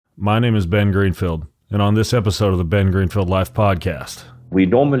My name is Ben Greenfield, and on this episode of the Ben Greenfield Life Podcast, we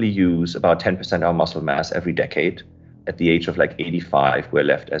normally use about 10% of our muscle mass every decade. At the age of like 85, we're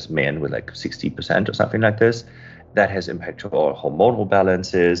left as men with like 60% or something like this. That has impact to our hormonal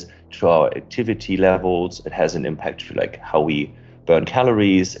balances, to our activity levels. It has an impact to like how we burn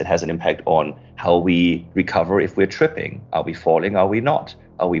calories. It has an impact on how we recover if we're tripping. Are we falling? Are we not?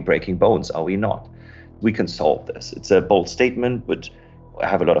 Are we breaking bones? Are we not? We can solve this. It's a bold statement, but I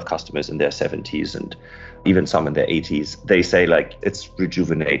have a lot of customers in their 70s and even some in their 80s. They say like it's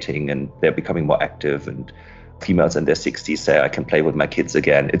rejuvenating and they're becoming more active, and females in their 60s say I can play with my kids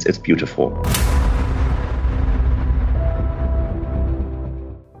again. It's beautiful.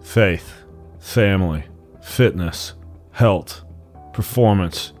 faith, family, fitness, health,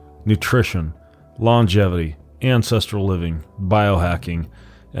 performance, nutrition, longevity, ancestral living, biohacking,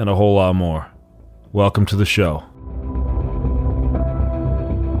 and a whole lot more. Welcome to the show.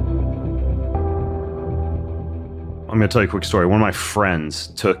 I'm going to tell you a quick story. One of my friends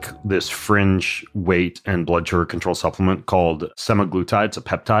took this fringe weight and blood sugar control supplement called semaglutide. It's a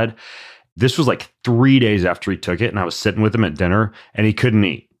peptide. This was like 3 days after he took it, and I was sitting with him at dinner, and he couldn't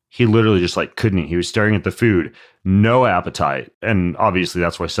eat. He literally just like couldn't eat. He was staring at the food, no appetite. And obviously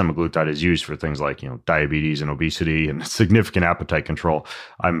that's why semaglutide is used for things like, diabetes and obesity and significant appetite control.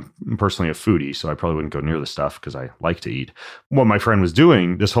 I'm personally a foodie, so I probably wouldn't go near the stuff because I like to eat. What my friend was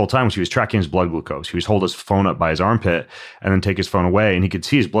doing this whole time was he was tracking his blood glucose. He was hold his phone up by his armpit and then take his phone away, and he could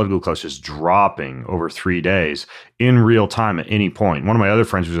see his blood glucose just dropping over 3 days in real time at any point. One of my other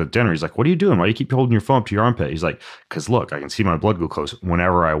friends was at dinner. He's like, "What are you doing? Why do you keep holding your phone up to your armpit?" He's like, "Because look, I can see my blood glucose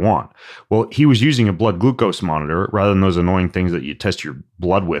whenever I want." Well, he was using a blood glucose monitor rather than those annoying things that you test your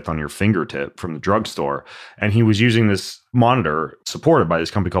blood with on your fingertip from the drugstore. And he was using this monitor supported by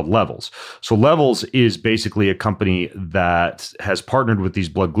this company called Levels. So Levels is basically a company that has partnered with these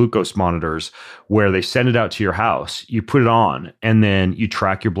blood glucose monitors where they send it out to your house, you put it on, and then you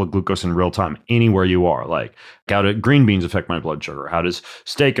track your blood glucose in real time anywhere you are. Like, how do green beans affect my blood sugar? How does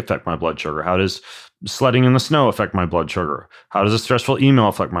steak affect my blood sugar? How does sledding in the snow affect my blood sugar? How does a stressful email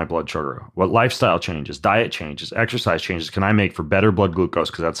affect my blood sugar? What lifestyle changes, diet changes, exercise changes can I make for better blood glucose?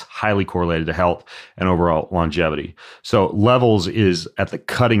 Because that's highly correlated to health and overall longevity. So Levels is at the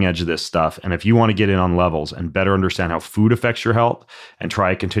cutting edge of this stuff. And if you want to get in on Levels and better understand how food affects your health and try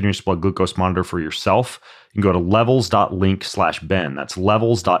a continuous blood glucose monitor for yourself, you can go to levels.link/Ben. That's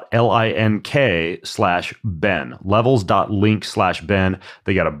levels.link/Ben. Levels.link/Ben.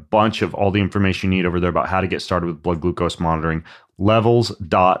 They got a bunch of all the information you need over there about how to get started with blood glucose monitoring.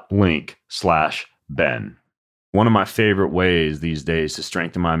 Levels.link/Ben. One of my favorite ways these days to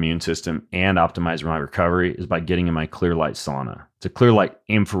strengthen my immune system and optimize my recovery is by getting in my clear light sauna. It's a clear light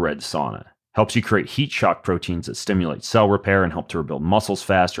infrared sauna. Helps you create heat shock proteins that stimulate cell repair and help to rebuild muscles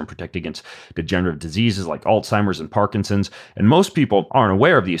faster and protect against degenerative diseases like Alzheimer's and Parkinson's. And most people aren't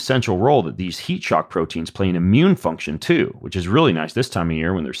aware of the essential role that these heat shock proteins play in immune function too, which is really nice this time of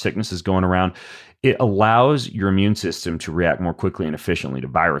year when there's sicknesses going around. It allows your immune system to react more quickly and efficiently to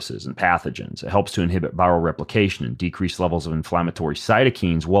viruses and pathogens. It helps to inhibit viral replication and decrease levels of inflammatory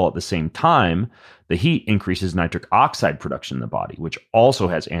cytokines, while at the same time, the heat increases nitric oxide production in the body, which also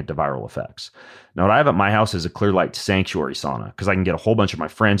has antiviral effects. Now, what I have at my house is a clear light sanctuary sauna because I can get a whole bunch of my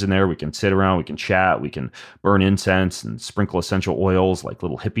friends in there. We can sit around, we can chat, we can burn incense and sprinkle essential oils like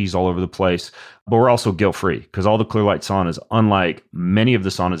little hippies all over the place. But we're also guilt-free because all the clear light saunas, unlike many of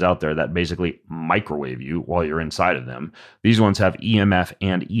the saunas out there that basically microwave you while you're inside of them, these ones have EMF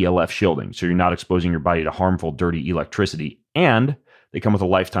and ELF shielding. So you're not exposing your body to harmful, dirty electricity. And they come with a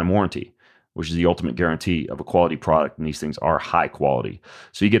lifetime warranty, which is the ultimate guarantee of a quality product. And these things are high quality.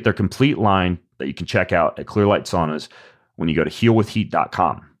 So you get their complete line that you can check out at Clearlight Saunas when you go to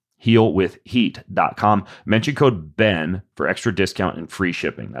healwithheat.com. Healwithheat.com. Mention code Ben for extra discount and free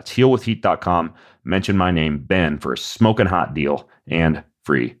shipping. That's healwithheat.com. Mention my name, Ben, for a smoking hot deal and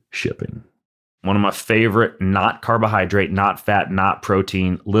free shipping. One of my favorite, not carbohydrate, not fat, not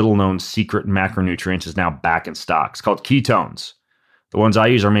protein, little known secret macronutrients is now back in stock. It's called ketones. The ones I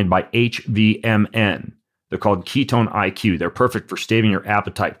use are made by HVMN. They're called Ketone IQ. They're perfect for staving your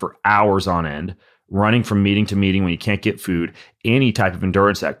appetite for hours on end, running from meeting to meeting when you can't get food, any type of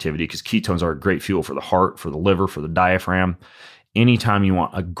endurance activity, because ketones are a great fuel for the heart, for the liver, for the diaphragm. Anytime you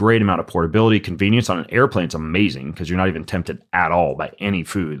want a great amount of portability, convenience on an airplane, it's amazing because you're not even tempted at all by any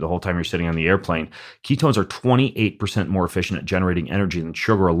food the whole time you're sitting on the airplane. Ketones are 28% more efficient at generating energy than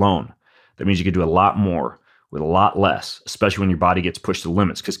sugar alone. That means you can do a lot more with a lot less, especially when your body gets pushed to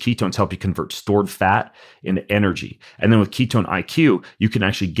limits, because ketones help you convert stored fat into energy. And then with Ketone IQ, you can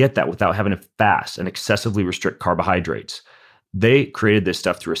actually get that without having to fast and excessively restrict carbohydrates. They created this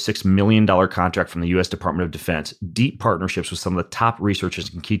stuff through a $6 million contract from the U.S. Department of Defense, deep partnerships with some of the top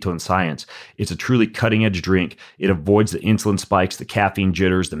researchers in ketone science. It's a truly cutting-edge drink. It avoids the insulin spikes, the caffeine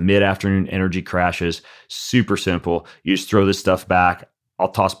jitters, the mid-afternoon energy crashes. Super simple. You just throw this stuff back. I'll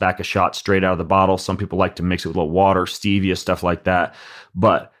toss back a shot straight out of the bottle. Some people like to mix it with a little water, stevia, stuff like that.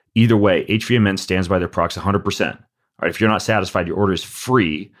 But either way, HVMN stands by their products 100%. All right, if you're not satisfied, your order is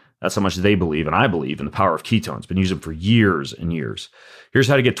free. That's how much they believe, and I believe in the power of ketones. Been using them for years and years. Here's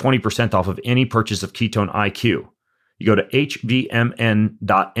how to get 20% off of any purchase of Ketone IQ. You go to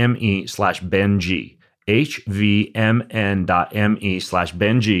hvmn.me/BenG. hvmn.me/BenG.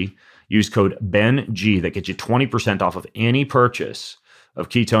 Use code BenG that gets you 20% off of any purchase of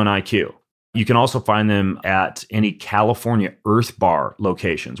Ketone IQ. You can also find them at any California Earth Bar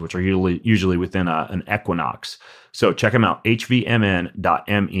locations, which are usually within an Equinox. So check them out,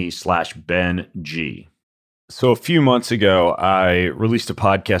 hvmn.me/BenG. So a few months ago, I released a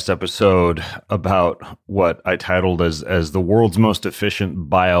podcast episode about what I titled as the world's most efficient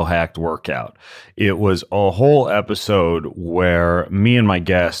biohacked workout. It was a whole episode where me and my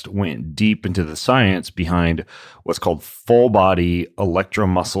guest went deep into the science behind what's called full body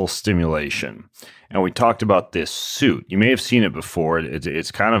electromuscle stimulation. And we talked about this suit. You may have seen it before.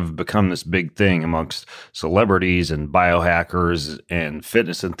 It's kind of become this big thing amongst celebrities and biohackers and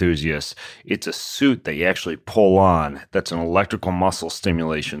fitness enthusiasts. It's a suit that you actually pull on that's an electrical muscle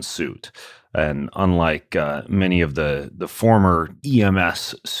stimulation suit. And unlike many of the former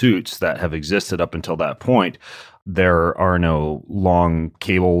EMS suits that have existed up until that point, there are no long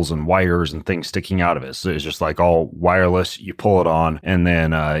cables and wires and things sticking out of it. So it's just like all wireless. You pull it on and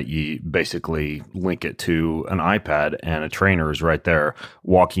then you basically link it to an iPad, and a trainer is right there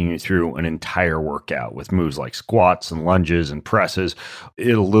walking you through an entire workout with moves like squats and lunges and presses.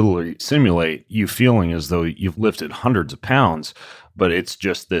 It'll literally simulate you feeling as though you've lifted hundreds of pounds, but it's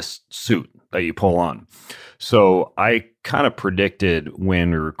just this suit that you pull on. So I kind of predicted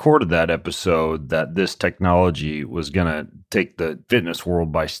when we recorded that episode that this technology was going to take the fitness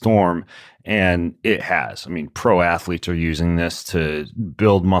world by storm, and it has. I mean, pro athletes are using this to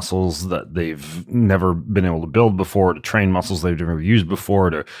build muscles that they've never been able to build before, to train muscles they've never used before,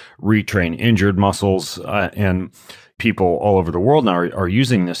 to retrain injured muscles, and people all over the world now are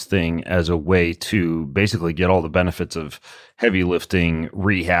using this thing as a way to basically get all the benefits of heavy lifting,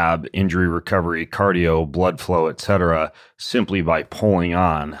 rehab, injury recovery, cardio, blood flow, etc., simply by pulling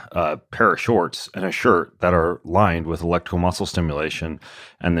on a pair of shorts and a shirt that are lined with electrical muscle stimulation,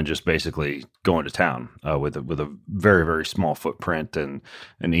 and then just basically going to town with a very, very small footprint and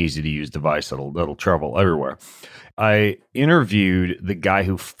an easy to use device that'll travel everywhere. I interviewed the guy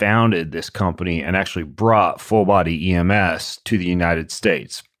who founded this company and actually brought full body EMS to the United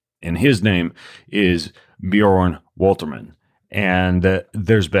States, and his name is Bjorn Walterman. And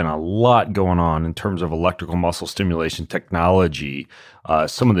there's been a lot going on in terms of electrical muscle stimulation technology,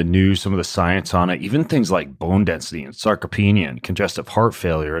 some of the news, some of the science on it, even things like bone density and sarcopenia and congestive heart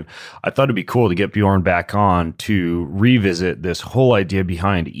failure. And I thought it'd be cool to get Bjorn back on to revisit this whole idea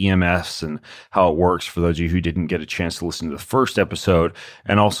behind EMS and how it works for those of you who didn't get a chance to listen to the first episode,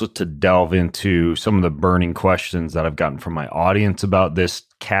 and also to delve into some of the burning questions that I've gotten from my audience about this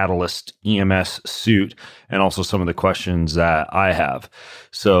Catalyst EMS suit, and also some of the questions that I have.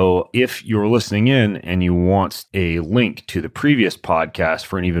 So if you're listening in and you want a link to the previous podcast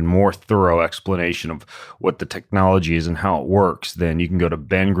for an even more thorough explanation of what the technology is and how it works, then you can go to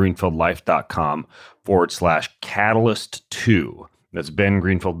bengreenfieldlife.com/catalyst2. That's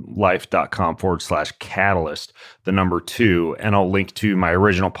bengreenfieldlife.com/catalyst, the number 2. And I'll link to my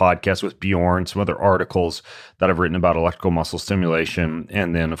original podcast with Bjorn, some other articles that I've written about electrical muscle stimulation,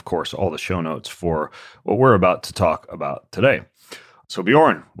 and then, of course, all the show notes for what we're about to talk about today. So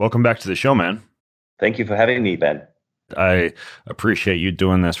Bjorn, welcome back to the show, man. Thank you for having me, Ben. I appreciate you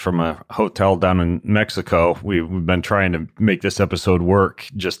doing this from a hotel down in Mexico. We've been trying to make this episode work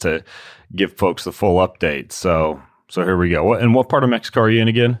just to give folks the full update. So here we go. And what part of Mexico are you in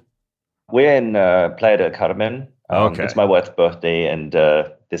again? We're in Playa del Carmen. Okay. It's my wife's birthday, and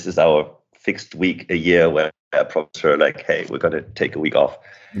this is our fixed week a year where I promise her, like, hey, we're going to take a week off.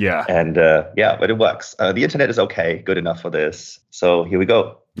 Yeah. And but it works. The internet is okay, good enough for this. So here we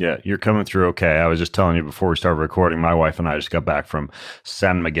go. Yeah, you're coming through okay. I was just telling you before we started recording, my wife and I just got back from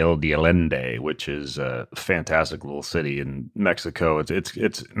San Miguel de Allende, which is a fantastic little city in Mexico.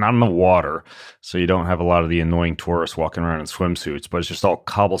 It's not on the water, so you don't have a lot of the annoying tourists walking around in swimsuits, but it's just all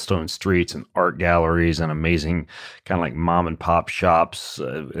cobblestone streets and art galleries and amazing kind of like mom and pop shops.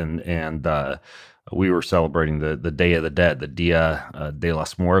 We were celebrating the Day of the Dead, the Dia de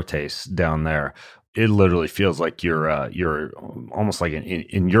las Muertes down there. It literally feels like you're almost like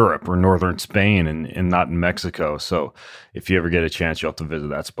in Europe or northern Spain and not in Mexico. So if you ever get a chance, you'll have to visit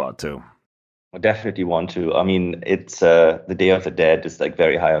that spot too. I definitely want to. I mean, it's the Day of the Dead is like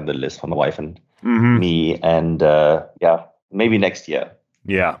very high on the list for my wife and me. And yeah, maybe next year.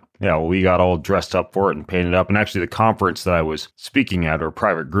 Yeah. Yeah. Well, we got all dressed up for it and painted up. And actually, the conference that I was speaking at, or a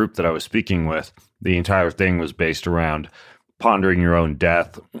private group that I was speaking with, the entire thing was based around pondering your own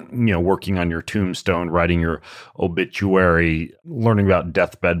death, working on your tombstone, writing your obituary, learning about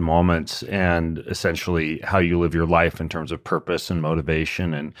deathbed moments, and essentially how you live your life in terms of purpose and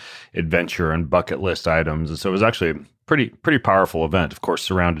motivation and adventure and bucket list items. And so it was actually a pretty powerful event, of course,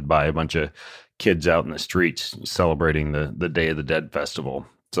 surrounded by a bunch of kids out in the streets celebrating the Day of the Dead festival.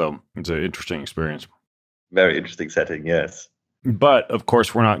 So it's an interesting experience. Very interesting setting, yes. But of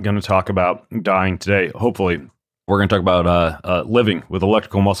course, we're not going to talk about dying today. Hopefully, we're going to talk about living with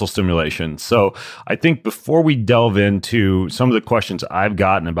electrical muscle stimulation. So I think before we delve into some of the questions I've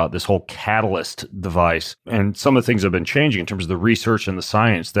gotten about this whole Catalyst device and some of the things that have been changing in terms of the research and the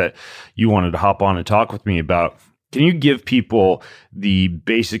science that you wanted to hop on and talk with me about, can you give people the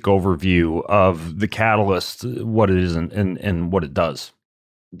basic overview of the Catalyst, what it is and what it does?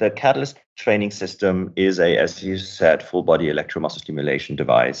 The Catalyst training system is as you said, full body electromuscle stimulation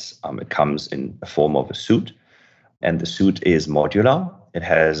device. It comes in the form of a suit. And the suit is modular. It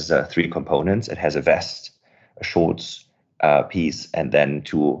has 3 components. It has a vest, a shorts piece, and then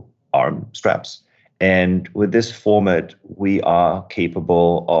 2 arm straps. And with this format, we are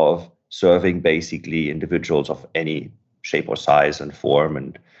capable of serving basically individuals of any shape or size and form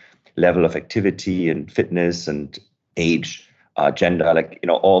and level of activity and fitness and age, gender,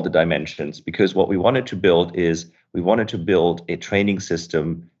 all the dimensions. Because what we wanted to build is a training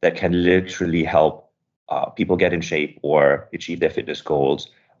system that can literally help people get in shape or achieve their fitness goals,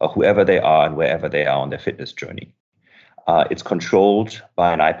 whoever they are and wherever they are on their fitness journey. It's controlled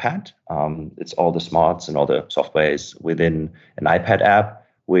by an iPad. It's all the smarts and all the softwares within an iPad app,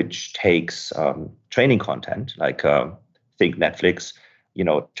 which takes training content, think Netflix,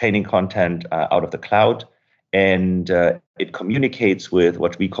 training content out of the cloud, and it communicates with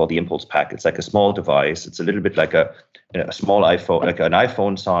what we call the impulse pack. It's like a small device. It's a little bit like a small iPhone, like an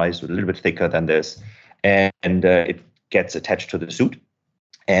iPhone size, a little bit thicker than this. And it gets attached to the suit,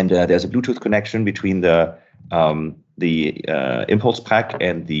 and there's a Bluetooth connection between the impulse pack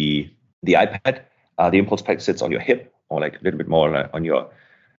and the iPad. The impulse pack sits on your hip, or like a little bit more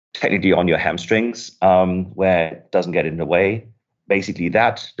technically on your hamstrings, where it doesn't get in the way. Basically,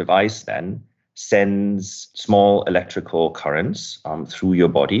 that device then sends small electrical currents through your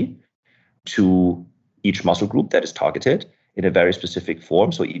body to each muscle group that is targeted in a very specific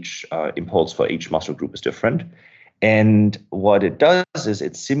form. So each impulse for each muscle group is different. And what it does is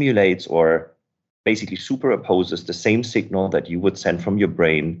it simulates or basically superimposes the same signal that you would send from your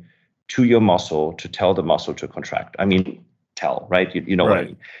brain to your muscle to tell the muscle to contract. I mean, tell, right? You know right. What I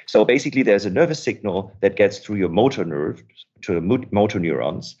mean. So basically there's a nervous signal that gets through your motor nerve to the motor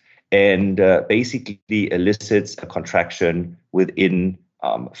neurons and basically elicits a contraction within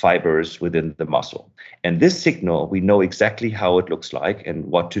fibers within the muscle. And this signal, we know exactly how it looks like and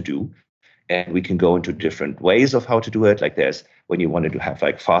what to do. And we can go into different ways of how to do it. Like there's when you wanted to have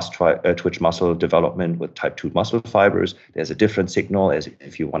like fast twitch muscle development with type 2 muscle fibers, there's a different signal as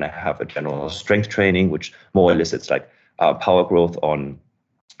if you want to have a general strength training, which more elicits like power growth on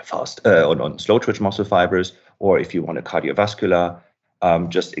on slow twitch muscle fibers, or if you want a cardiovascular,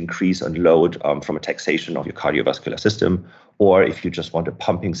 just increase and load from a taxation of your cardiovascular system, or if you just want a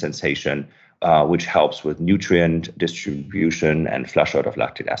pumping sensation, which helps with nutrient distribution and flush out of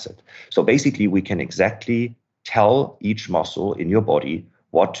lactic acid. So basically, we can exactly tell each muscle in your body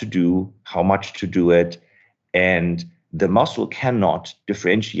what to do, how much to do it, and the muscle cannot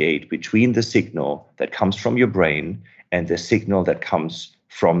differentiate between the signal that comes from your brain and the signal that comes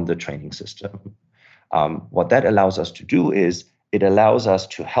from the training system. What that allows us to do is it allows us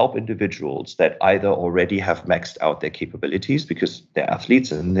to help individuals that either already have maxed out their capabilities because they're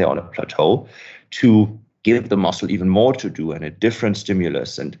athletes and they're on a plateau, to give the muscle even more to do and a different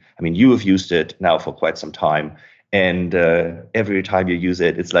stimulus. And I mean, you have used it now for quite some time. And every time you use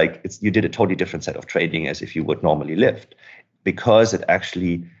it, it's like you did a totally different set of training as if you would normally lift, because it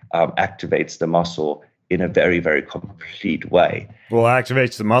actually activates the muscle in a very, very complete way. Well,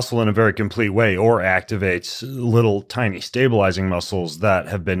 activates the muscle in a very complete way, or activates little tiny stabilizing muscles that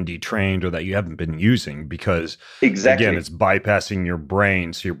have been detrained or that you haven't been using, because exactly. Again, it's bypassing your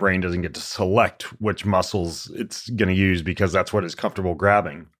brain. So your brain doesn't get to select which muscles it's going to use because that's what it's comfortable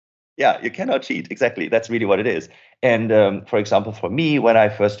grabbing. Yeah, you cannot cheat. Exactly. That's really what it is. And for example, for me, when I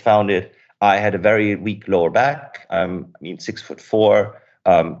first found it, I had a very weak lower back. I mean,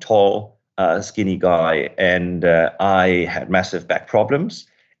 6'4", tall, skinny guy, and I had massive back problems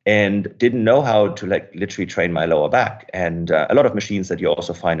and didn't know how to like literally train my lower back. And a lot of machines that you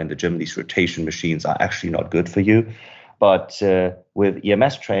also find in the gym, these rotation machines, are actually not good for you. But with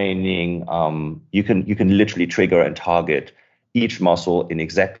EMS training, you can literally trigger and target each muscle in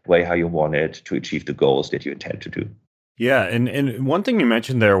exact way how you want it to achieve the goals that you intend to do. Yeah, and one thing you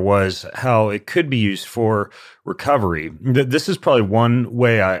mentioned there was how it could be used for recovery. This is probably one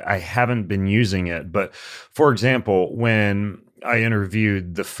way I haven't been using it, but for example, when I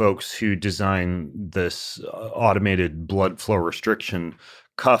interviewed the folks who designed this automated blood flow restriction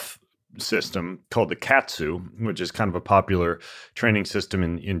cuff system called the Katsu, which is kind of a popular training system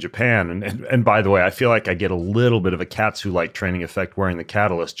in Japan. And by the way, I feel like I get a little bit of a Katsu-like training effect wearing the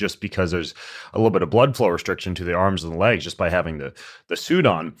Catalyst just because there's a little bit of blood flow restriction to the arms and the legs just by having the suit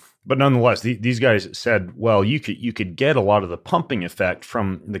on. But nonetheless, these guys said, well, you could get a lot of the pumping effect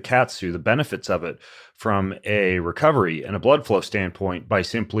from the Katsu, the benefits of it, from a recovery and a blood flow standpoint by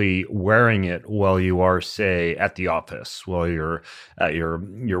simply wearing it while you are, say, at the office, while you're at your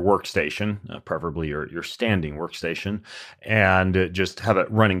workstation, preferably your standing workstation, and just have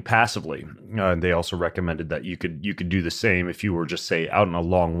it running passively. They also recommended that you could do the same if you were just, say, out on a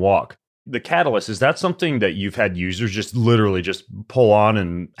long walk. The Catalyst, is that something that you've had users just literally just pull on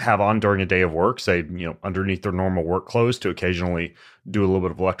and have on during a day of work, say, underneath their normal work clothes to occasionally do a little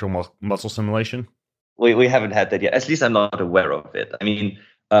bit of electromuscle stimulation? We haven't had that yet. At least I'm not aware of it. I mean,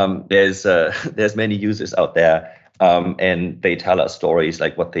 there's many users out there, and they tell us stories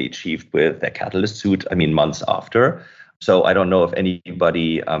like what they achieved with their Catalyst suit. I mean, months after. So I don't know if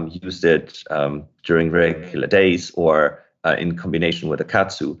anybody used it during regular days or in combination with a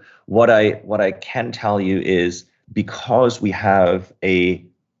Katsu. What I can tell you is because we have a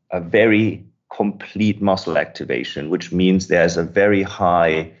very complete muscle activation, which means there's a very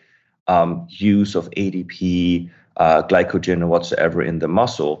high use of ADP, glycogen, or whatsoever in the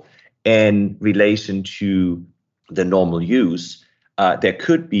muscle, in relation to the normal use, there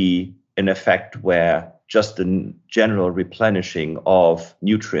could be an effect where just the general replenishing of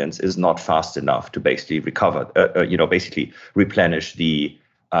nutrients is not fast enough to basically recover, basically replenish the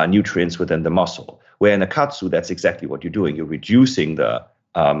nutrients within the muscle. Where in a Katsu, that's exactly what you're doing. You're reducing the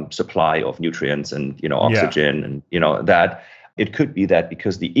supply of nutrients and oxygen and that. It could be that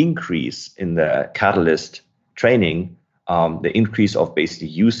because the increase in the Catalyst training, the increase of basically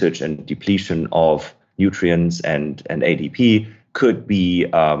usage and depletion of nutrients and ADP could be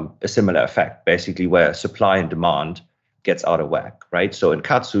a similar effect, basically where supply and demand gets out of whack, right? So in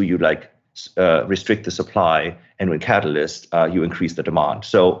Katsu, you restrict the supply, and with Catalyst, you increase the demand.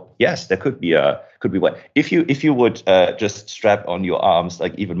 So yes, there could be one. If you would just strap on your arms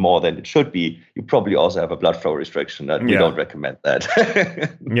like even more than it should be, you probably also have a blood flow restriction. That we don't recommend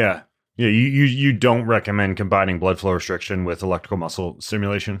that. Yeah. You don't recommend combining blood flow restriction with electrical muscle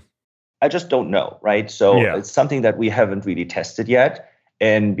stimulation? I just don't know, right? So it's something that we haven't really tested yet.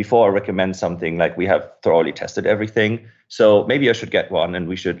 And before I recommend something, like we have thoroughly tested everything. So maybe I should get one and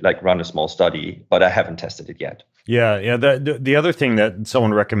we should run a small study, but I haven't tested it yet. Yeah. The other thing that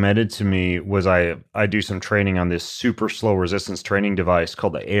someone recommended to me was I do some training on this super slow resistance training device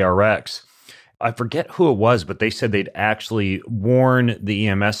called the ARX. I forget who it was, but they said they'd actually worn the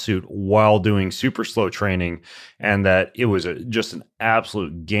EMS suit while doing super slow training, and that it was just an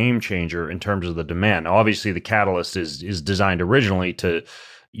absolute game changer in terms of the demand. Now, obviously, the Catalyst is designed originally to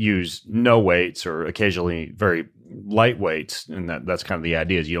use no weights or occasionally very light weights, and that's kind of the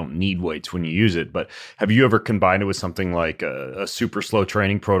idea, is you don't need weights when you use it. But have you ever combined it with something like a super slow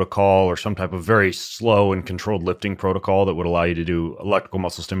training protocol or some type of very slow and controlled lifting protocol that would allow you to do electrical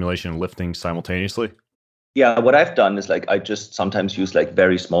muscle stimulation and lifting simultaneously? Yeah, what I've done is I just sometimes use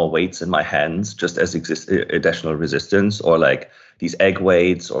very small weights in my hands just as additional resistance, or these egg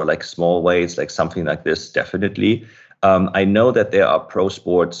weights or small weights, something like this, definitely. I know that there are pro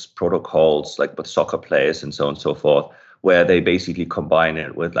sports protocols with soccer players and so on and so forth, where they basically combine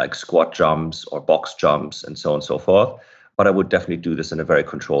it with squat jumps or box jumps and so on and so forth. But I would definitely do this in a very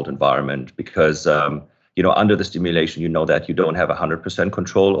controlled environment because, under the stimulation, that you don't have 100%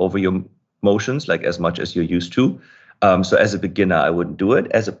 control over your motions as much as you're used to. So as a beginner, I wouldn't do it.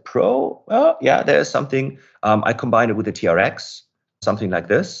 As a pro, well, yeah, there's something. I combine it with a TRX, something like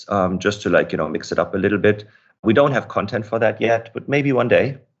this, just to mix it up a little bit. We don't have content for that yet, but maybe one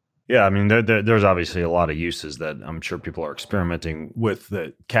day. Yeah, I mean, there's obviously a lot of uses that I'm sure people are experimenting with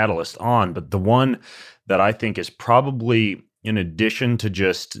the Catalyst on, but the one that I think is probably in addition to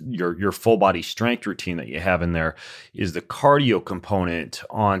just your full body strength routine that you have in there, is the cardio component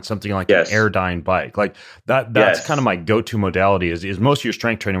on something like an Airdyne bike. Like that's kind of my go-to modality is most of your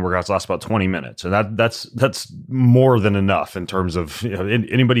strength training workouts last about 20 minutes. And that's more than enough in terms of,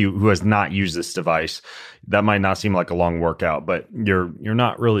 anybody who has not used this device, that might not seem like a long workout, but you're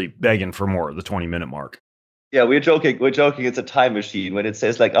not really begging for more at the 20-minute mark. Yeah, we're joking. It's a time machine. When it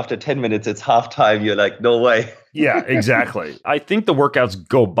says like after 10 minutes, it's halftime, you're like, no way. Yeah, exactly. I think the workouts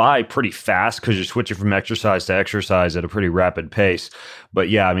go by pretty fast because you're switching from exercise to exercise at a pretty rapid pace. But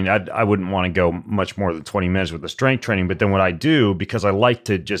yeah, I mean, I wouldn't want to go much more than 20 minutes with the strength training. But then what I do, because I like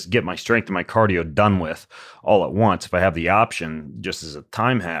to just get my strength and my cardio done with all at once, if I have the option, just as a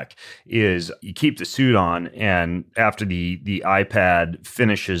time hack, is you keep the suit on, and after the iPad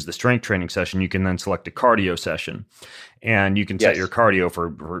finishes the strength training session, you can then select a cardio session. And you can set your cardio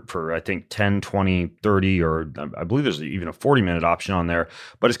for I think 10, 20, 30, or I believe there's even a 40-minute option on there.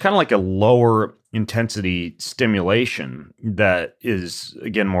 But it's kind of like a lower intensity stimulation that is,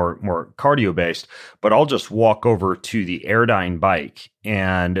 again, more cardio based. But I'll just walk over to the Airdyne bike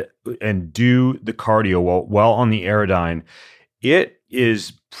and do the cardio while on the Airdyne. It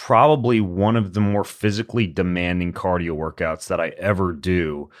is probably one of the more physically demanding cardio workouts that I ever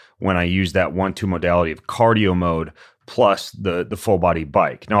do when I use that 1-2 modality of cardio mode plus the full body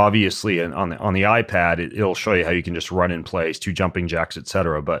bike. Now, obviously, on the iPad, it'll show you how you can just run in place, 2 jumping jacks,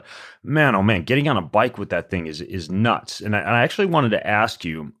 etc. But man, oh man, getting on a bike with that thing is nuts. And I actually wanted to ask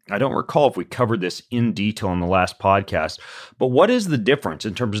you, I don't recall if we covered this in detail in the last podcast, but what is the difference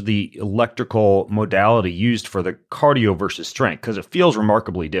in terms of the electrical modality used for the cardio versus strength? Because it feels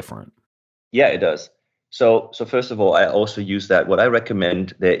remarkably different. Yeah, it does. So first of all, I also use that. What I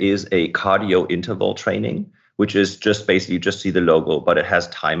recommend, there is a cardio interval training, which is just basically, you just see the logo, but it has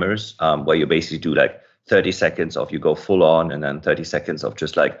timers where you basically do like 30 seconds of you go full on and then 30 seconds of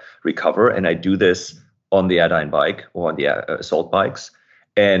just like recover. And I do this on the Airdyne bike or on the Assault bikes.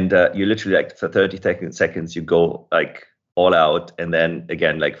 And you literally like for 30 seconds, you go like all out. And then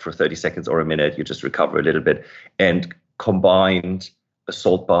again, like for 30 seconds or a minute, you just recover a little bit. And combined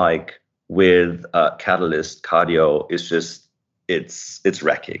Assault bike with Catalyst cardio is just, it's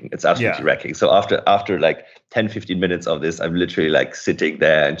wrecking. It's absolutely wrecking. So after like 10, 15 minutes of this, I'm literally like sitting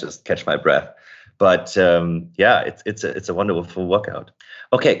there and just catch my breath. But it's a wonderful workout.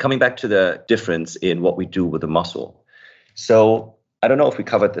 Okay, coming back to the difference in what we do with the muscle. So I don't know if we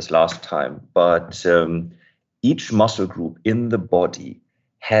covered this last time, but each muscle group in the body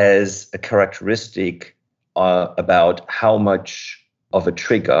has a characteristic about how much of a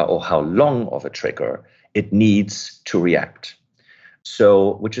trigger or how long of a trigger it needs to react.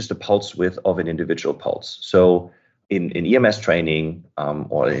 So, which is the pulse width of an individual pulse. So in EMS training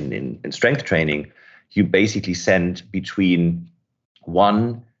or in strength training, you basically send between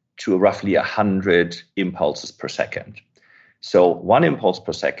 1 to roughly 100 impulses per second. So 1 impulse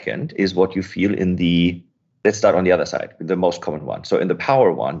per second is what you feel in the, let's start on the other side, the most common one. So in the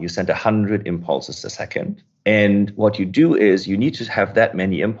power one, you send 100 impulses a second. And what you do is you need to have that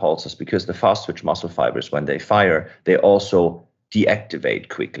many impulses because the fast twitch muscle fibers, when they fire, they also deactivate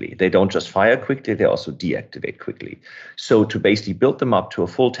quickly. They don't just fire quickly, they also deactivate quickly. So to basically build them up to a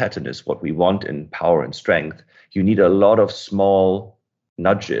full tetanus, what we want in power and strength, you need a lot of small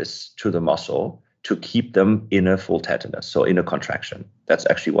nudges to the muscle to keep them in a full tetanus, so in a contraction. That's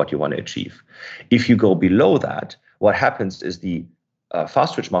actually what you want to achieve. If you go below that, what happens is the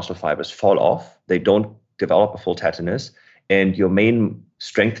fast twitch muscle fibers fall off. They don't develop a full tetanus, and your main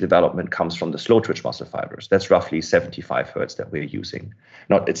strength development comes from the slow twitch muscle fibers. That's roughly 75 hertz that we're using.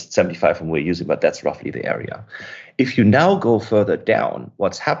 Not it's 75 and we're using, but that's roughly the area. If you now go further down,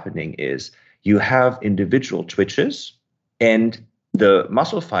 what's happening is you have individual twitches, and the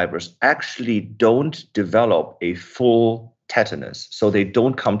muscle fibers actually don't develop a full tetanus. So they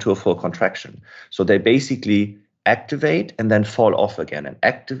don't come to a full contraction. So they basically activate and then fall off again, and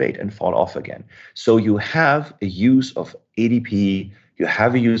activate and fall off again. So you have a use of ADP, you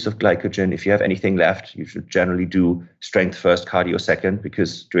have a use of glycogen. If you have anything left, you should generally do strength first, cardio second,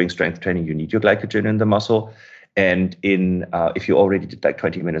 because during strength training, you need your glycogen in the muscle. And if you already did like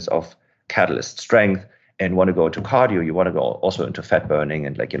 20 minutes of catalyst strength and want to go into cardio, you want to go also into fat burning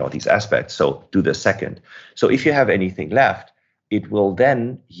and these aspects. So do the second. So if you have anything left, it will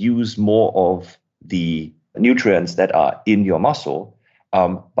then use more of the nutrients that are in your muscle,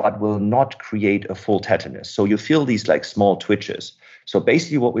 but will not create a full tetanus. So you feel these like small twitches. So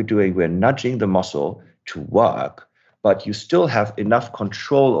basically what we're doing, we're nudging the muscle to work, but you still have enough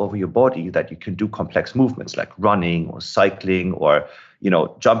control over your body that you can do complex movements like running or cycling or,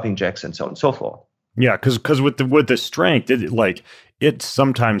 jumping jacks and so on and so forth. Yeah, because with the strength, it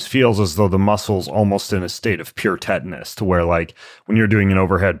sometimes feels as though the muscle's almost in a state of pure tetanus, to where like when you're doing an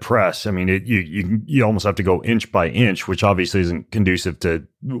overhead press, I mean, you almost have to go inch by inch, which obviously isn't conducive to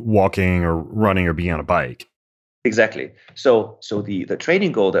walking or running or being on a bike. Exactly. So the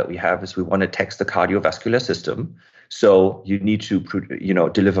training goal that we have is we want to tax the cardiovascular system. So you need to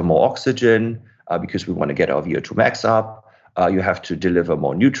deliver more oxygen because we want to get our VO2 max up. You have to deliver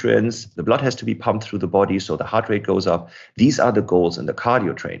more nutrients. The blood has to be pumped through the body, so the heart rate goes up. These are the goals in the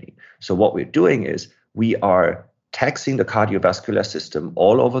cardio training. So what we're doing is we are taxing the cardiovascular system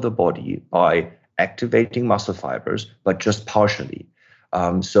all over the body by activating muscle fibers, but just partially.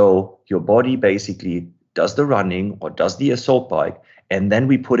 So your body basically does the running or does the assault bike, and then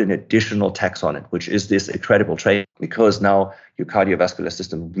we put an additional tax on it, which is this incredible training, because now your cardiovascular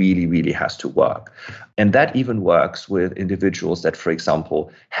system really, really has to work. And that even works with individuals that, for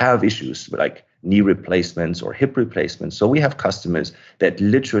example, have issues like knee replacements or hip replacements. So we have customers that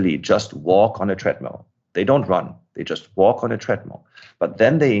literally just walk on a treadmill. They don't run, they just walk on a treadmill. But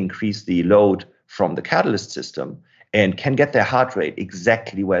then they increase the load from the catalyst system and can get their heart rate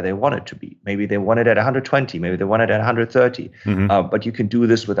exactly where they want it to be. Maybe they want it at 120, maybe they want it at 130. But you can do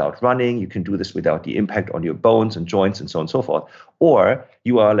this without running. You can do this without the impact on your bones and joints and so on and so forth. Or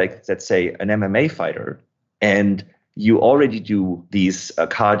you are like, let's say, an MMA fighter, and you already do these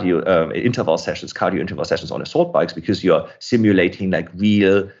cardio interval sessions on assault bikes because you're simulating like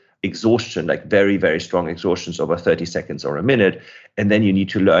real exhaustion, like very, very strong exhaustions over 30 seconds or a minute. And then you need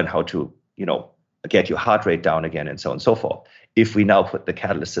to learn how to, get your heart rate down again and so on and so forth. If we now put the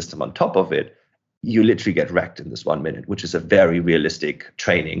catalyst system on top of it, you literally get wrecked in this 1 minute, which is a very realistic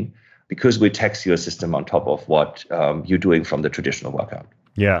training because we tax your system on top of what you're doing from the traditional workout.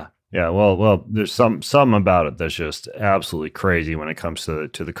 Yeah. Yeah. Well, there's some about it that's just absolutely crazy when it comes to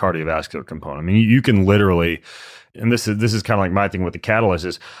the cardiovascular component. I mean, you can literally, and this is kind of like my thing with the catalyst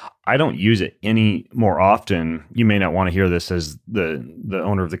is I don't use it any more often. You may not want to hear this as the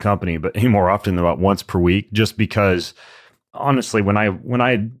owner of the company, but any more often than about once per week, just because honestly, when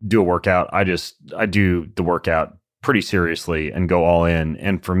I do a workout, I do the workout pretty seriously and go all in.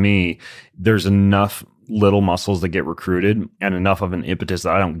 And for me, there's enough little muscles that get recruited and enough of an impetus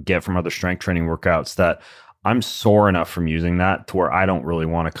that I don't get from other strength training workouts that I'm sore enough from using that to where I don't really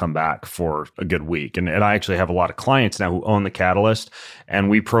want to come back for a good week. And I actually have a lot of clients now who own the Catalyst,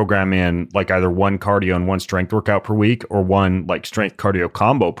 and we program in like either one cardio and one strength workout per week or one like strength cardio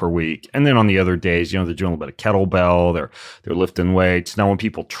combo per week. And then on the other days, they're doing a little bit of kettlebell, they're lifting weights. Now, when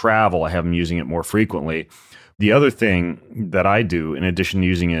people travel, I have them using it more frequently. The other thing that I do, in addition to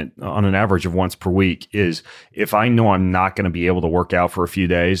using it on an average of once per week, is if I know I'm not going to be able to work out for a few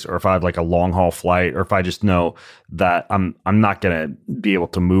days, or if I have like a long haul flight, or if I just know that I'm not going to be able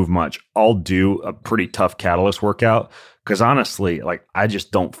to move much, I'll do a pretty tough catalyst workout. Because honestly, like I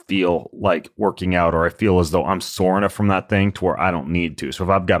just don't feel like working out, or I feel as though I'm sore enough from that thing to where I don't need to. So if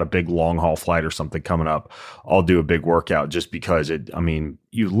I've got a big long haul flight or something coming up, I'll do a big workout just because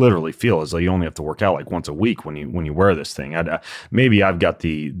you literally feel as though you only have to work out like once a week when you wear this thing. Maybe I've got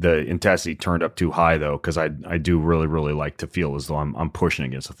the intensity turned up too high though, because I do really, really like to feel as though I'm pushing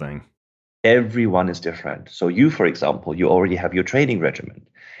against a thing. Everyone is different. So you, for example, you already have your training regimen.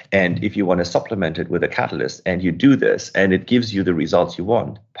 And if you want to supplement it with a catalyst and you do this and it gives you the results you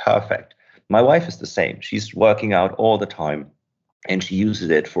want, perfect. My wife is the same. She's working out all the time and she uses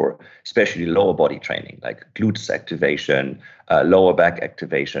it for especially lower body training, like glutes activation, lower back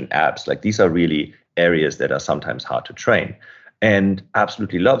activation, abs. Like these are really areas that are sometimes hard to train, and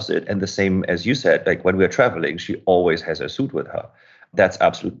absolutely loves it. And the same as you said, like when we're traveling, she always has her suit with her. That's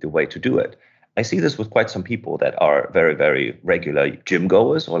absolutely the way to do it. I see this with quite some people that are very, very regular gym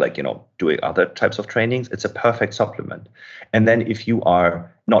goers or doing other types of trainings. It's a perfect supplement. And then if you are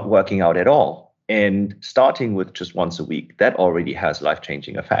not working out at all and starting with just once a week, that already has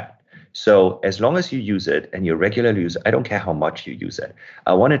life-changing effect. So as long as you use it and you regularly use it, I don't care how much you use it.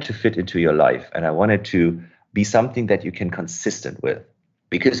 I want it to fit into your life and I want it to be something that you can consistent with.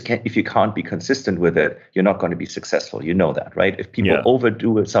 Because if you can't be consistent with it, you're not going to be successful. You know that, right? If people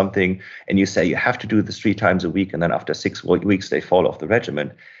overdo something and you say you have to do this 3 times a week, and then after 6 weeks they fall off the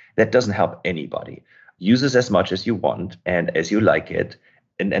regimen, that doesn't help anybody. Use this as much as you want and as you like it,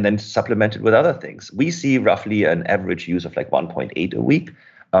 and then supplement it with other things. We see roughly an average use of like 1.8 a week.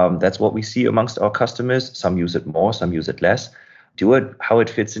 That's what we see amongst our customers. Some use it more, some use it less. Do it how it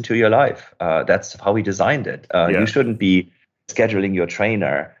fits into your life. That's how we designed it. You shouldn't be scheduling your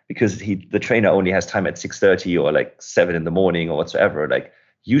trainer because the trainer only has time at 6:30 or like 7 in the morning or whatsoever. Like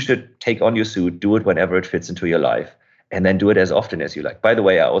you should take on your suit, do it whenever it fits into your life, and then do it as often as you like. By the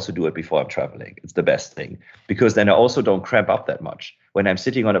way, I also do it before I'm traveling. It's the best thing because then I also don't cramp up that much. When I'm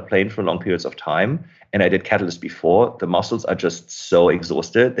sitting on a plane for long periods of time and I did Catalyst before, the muscles are just so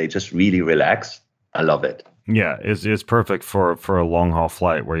exhausted. They just really relax. I love it. Yeah, it's perfect for a long haul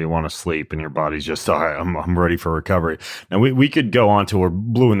flight where you want to sleep and your body's just all right. I'm ready for recovery. Now we could go on to we're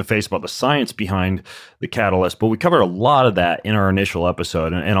blue in the face about the science behind the Catalyst, but we covered a lot of that in our initial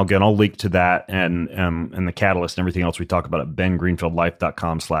episode, and I'll link to that and the Catalyst and everything else we talk about at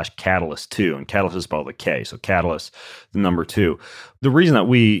bengreenfieldlife.com/catalyst2, and Catalyst is spelled with a K, so Catalyst the number 2. The reason that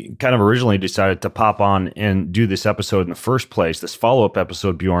we kind of originally decided to pop on and do this episode in the first place, this follow-up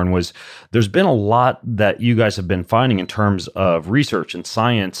episode, Bjorn, was there's been a lot that you guys have been finding in terms of research and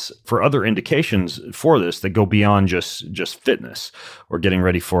science for other indications for this that go beyond just fitness or getting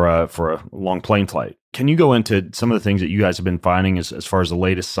ready for a long plane flight. Can you go into some of the things that you guys have been finding as far as the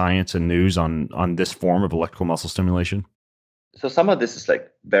latest science and news on this form of electrical muscle stimulation? So some of this is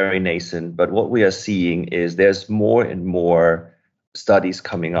like very nascent, but what we are seeing is there's more and more studies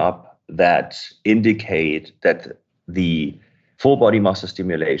coming up that indicate that the full body muscle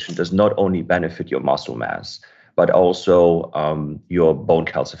stimulation does not only benefit your muscle mass, but also your bone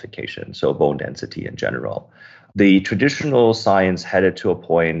calcification, so bone density in general. The traditional science had it to a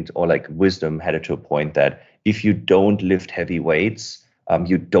point, or like wisdom had it to a point, that if you don't lift heavy weights,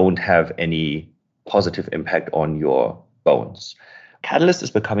 you don't have any positive impact on your bones. Catalyst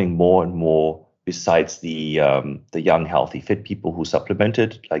is becoming more and more, besides the young, healthy, fit people who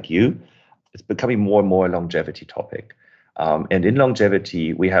supplemented like you, it's becoming more and more a longevity topic. And in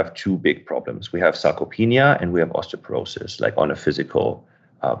longevity, we have two big problems. We have sarcopenia and we have osteoporosis, like on a physical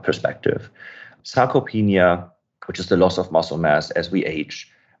perspective. Sarcopenia, which is the loss of muscle mass as we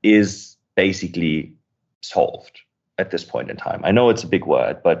age, is basically solved at this point in time. I know it's a big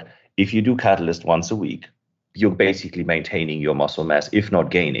word, but if you do Catalyst once a week, you're basically maintaining your muscle mass, if not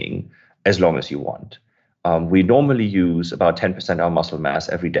gaining, as long as you want. We normally use about 10% of our muscle mass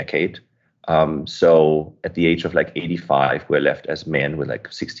every decade. So at the age of like 85, we're left as men with like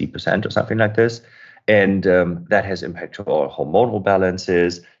 60% or something like this. And that has impact to our hormonal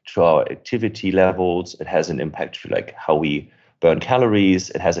balances, to our activity levels. It has an impact to like how we burn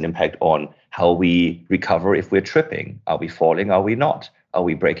calories. It has an impact on how we recover if we're tripping. Are we falling? Are we not? Are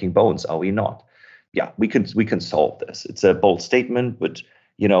we breaking bones? Are we not? Yeah, we can solve this. It's a bold statement, but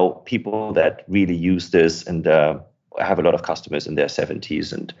people that really use this, and I have a lot of customers in their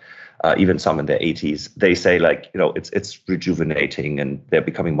 70s and even some in their 80s. They say it's rejuvenating and they're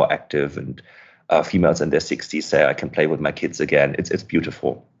becoming more active. And females in their 60s say, I can play with my kids again. It's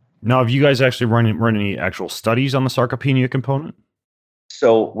beautiful. Now, have you guys actually run any actual studies on the sarcopenia component?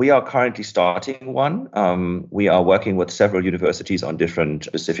 So we are currently starting one. We are working with several universities on different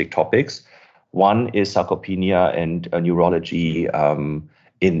specific topics. One is sarcopenia and neurology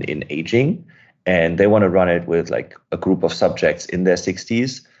in aging, and they want to run it with like a group of subjects in their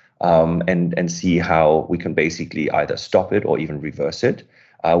 60s and see how we can basically either stop it or even reverse it.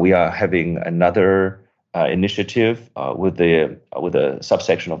 We are having another initiative with a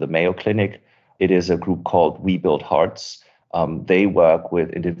subsection of the Mayo Clinic. It is a group called We Build Hearts. They work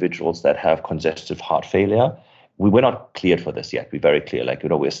with individuals that have congestive heart failure. We were not cleared for this yet. We're very clear,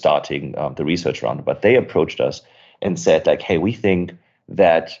 we're starting the research around it, but they approached us and said hey, we think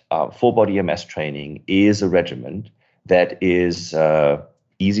that full body EMS training is a regimen that is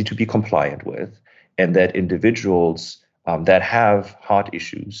easy to be compliant with, and that individuals that have heart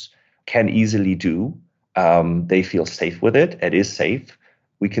issues can easily do. They feel safe with it. It is safe.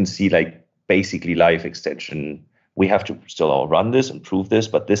 We can see basically life extension. We have to still all run this and prove this,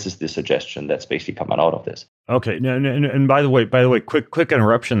 but this is the suggestion that's basically coming out of this. Okay. And by the way, quick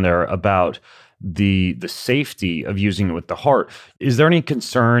interruption there about the safety of using it with the heart. Is there any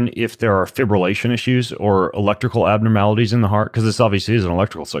concern if there are fibrillation issues or electrical abnormalities in the heart? Because this obviously is an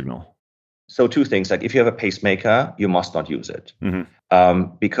electrical signal. So two things, if you have a pacemaker, you must not use it.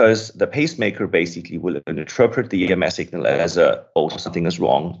 Because the pacemaker basically will interpret the EMS signal as something is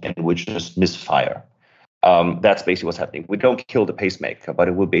wrong and will just misfire. That's basically what's happening. We don't kill the pacemaker, but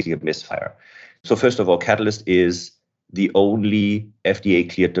it will basically misfire. So first of all, Catalyst is the only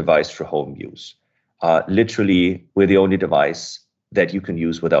FDA-cleared device for home use. Literally, we're the only device that you can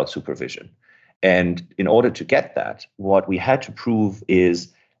use without supervision. And in order to get that, what we had to prove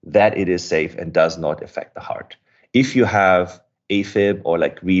is that it is safe and does not affect the heart. If you have AFib or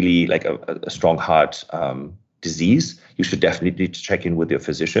really a strong heart disease, you should definitely check in with your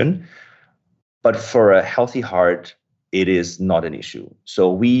physician. But for a healthy heart, it is not an issue.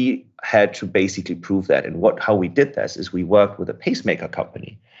 So we had to basically prove that. And how we did this is we worked with a pacemaker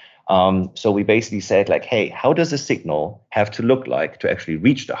company So we basically said like, hey, how does a signal have to look like to actually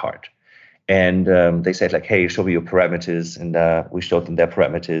reach the heart? And they said like, hey, show me your parameters. And we showed them their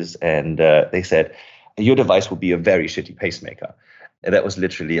parameters. And they said, your device will be a very shitty pacemaker. And that was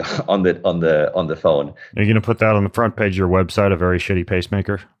literally on the phone. Are you going to put that on the front page of your website, a very shitty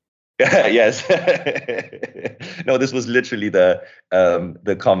pacemaker? Yes. No, this was literally the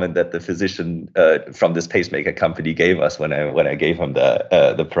comment that the physician from this pacemaker company gave us when I gave him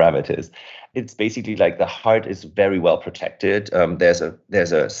the parameters. It's basically like the heart is very well protected. There's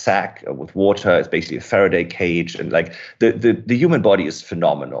a sac with water. It's basically a Faraday cage, and like the human body is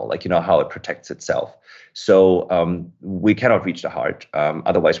phenomenal. Like, you know how it protects itself. So we cannot reach the heart.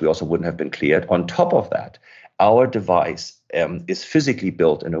 Otherwise, we also wouldn't have been cleared. On top of that, our device is physically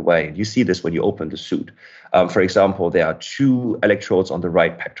built in a way, and you see this when you open the suit. For example, there are 2 electrodes on the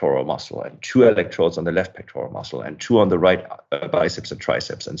right pectoral muscle and 2 electrodes on the left pectoral muscle and 2 on the right biceps and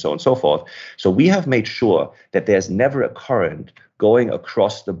triceps and so on and so forth. So we have made sure that there's never a current going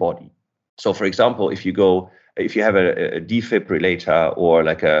across the body. So for example, if you have a defibrillator or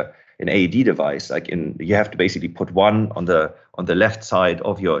like an AED device, you have to basically put one on the left side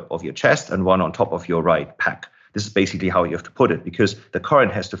of your chest and one on top of your right pec. This is basically how you have to put it, because the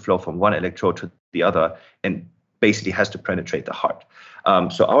current has to flow from one electrode to the other and basically has to penetrate the heart.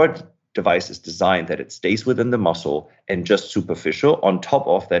 So our device is designed that it stays within the muscle and just superficial. On top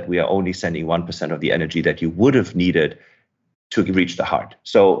of that, we are only sending 1% of the energy that you would have needed to reach the heart.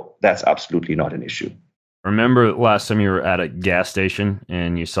 So that's absolutely not an issue. Remember last time you were at a gas station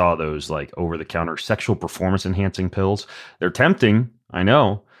and you saw those like over-the-counter sexual performance enhancing pills? They're tempting, I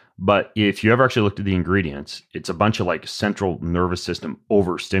know, but if you ever actually looked at the ingredients, it's a bunch of like central nervous system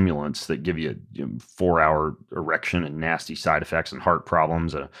overstimulants that give you a 4-hour erection and nasty side effects and heart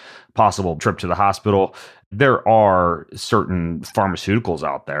problems, a possible trip to the hospital. There are certain pharmaceuticals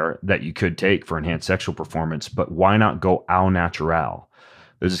out there that you could take for enhanced sexual performance, but why not go au natural?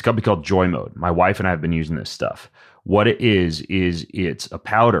 There's this company called Joy Mode. My wife and I have been using this stuff. What it is it's a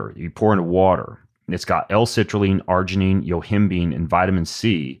powder you pour into water. It's got L-citrulline, arginine, yohimbine, and vitamin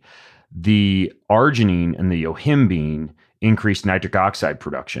C. The arginine and the yohimbine increase nitric oxide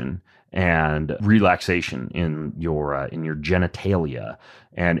production and relaxation in your genitalia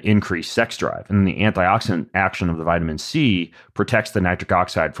and increase sex drive. And the antioxidant action of the vitamin C protects the nitric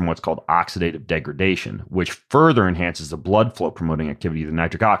oxide from what's called oxidative degradation, which further enhances the blood flow promoting activity of the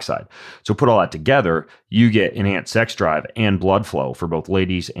nitric oxide. So put all that together, you get enhanced sex drive and blood flow for both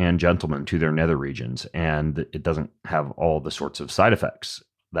ladies and gentlemen to their nether regions. And it doesn't have all the sorts of side effects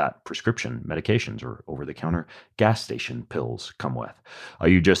that prescription medications or over-the-counter gas station pills come with.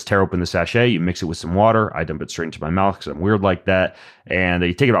 You just tear open the sachet, you mix it with some water. I dump it straight into my mouth because I'm weird like that. And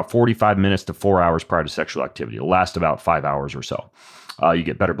you take about 45 minutes to 4 hours prior to sexual activity. It'll last about 5 hours or so. You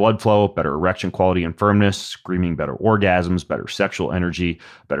get better blood flow, better erection quality and firmness, screaming better orgasms, better sexual energy,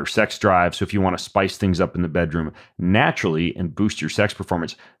 better sex drive. So if you want to spice things up in the bedroom naturally and boost your sex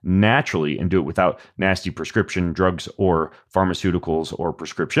performance naturally and do it without nasty prescription drugs or pharmaceuticals or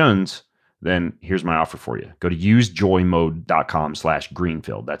prescriptions, then here's my offer for you. Go to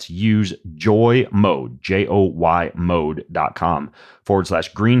usejoymode.com/Greenfield. That's usejoymode, Joy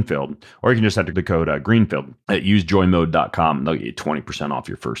mode.com/Greenfield. Or you can just enter the code Greenfield at usejoymode.com. They'll get you 20% off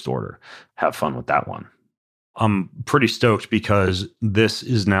your first order. Have fun with that one. I'm pretty stoked because this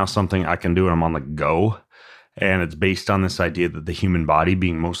is now something I can do when I'm on the go. And it's based on this idea that the human body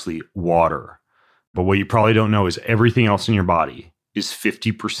being mostly water. But what you probably don't know is everything else in your body is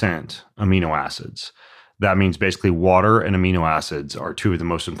 50% amino acids. That means basically water and amino acids are 2 of the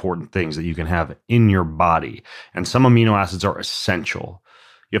most important things that you can have in your body. And some amino acids are essential.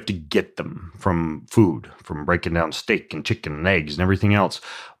 You have to get them from food, from breaking down steak and chicken and eggs and everything else.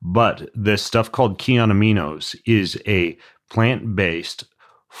 But this stuff called Kion Aminos is a plant-based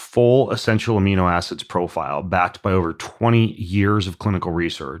full essential amino acids profile backed by over 20 years of clinical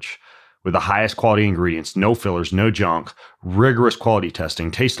research, with the highest quality ingredients, no fillers, no junk, rigorous quality testing,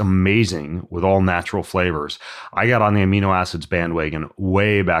 taste amazing with all natural flavors. I got on the amino acids bandwagon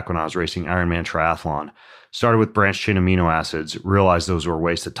way back when I was racing Ironman triathlon. Started with branched chain amino acids, realized those were a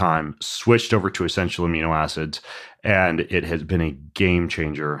waste of time, switched over to essential amino acids, and it has been a game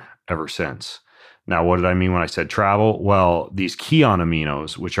changer ever since. Now, what did I mean when I said travel? Well, these Kion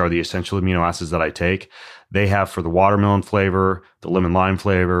aminos, which are the essential amino acids that I take, they have for the watermelon flavor, the lemon lime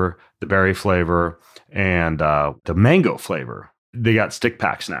flavor, the berry flavor, and the mango flavor. They got stick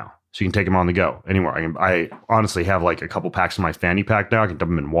packs now. So you can take them on the go anywhere. I honestly have like a couple packs in my fanny pack now. I can dump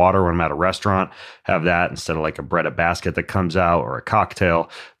them in water when I'm at a restaurant, have that instead of like a bread basket that comes out or a cocktail.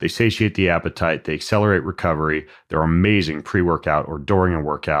 They satiate the appetite. They accelerate recovery. They're amazing pre-workout or during a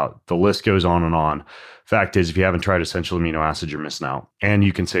workout. The list goes on and on. Fact is, if you haven't tried essential amino acids, you're missing out. And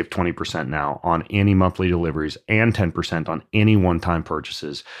you can save 20% now on any monthly deliveries and 10% on any one-time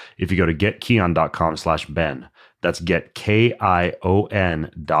purchases if you go to getkion.com/Ben. That's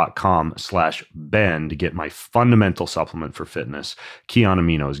getkion.com/Ben to get my fundamental supplement for fitness, Kion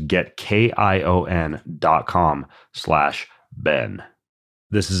Aminos. Getkion.com/Ben.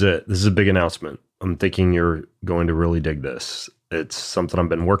 This is it. This is a big announcement. I'm thinking you're going to really dig this. It's something I've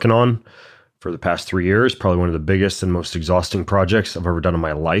been working on for the past 3 years, probably one of the biggest and most exhausting projects I've ever done in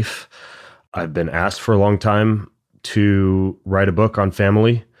my life. I've been asked for a long time to write a book on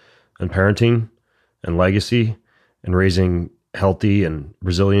family and parenting and legacy and raising healthy and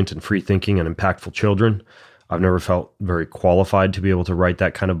resilient and free thinking and impactful children. I've never felt very qualified to be able to write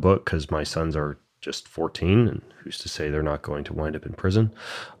that kind of book because my sons are just 14, and who's to say they're not going to wind up in prison?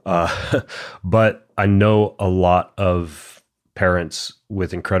 But I know a lot of parents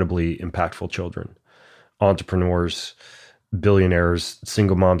with incredibly impactful children, entrepreneurs, billionaires,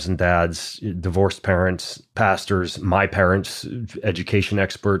 single moms and dads, divorced parents, pastors, my parents, education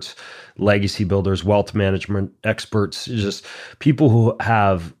experts, legacy builders, wealth management experts, just people who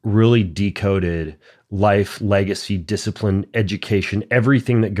have really decoded life, legacy, discipline, education,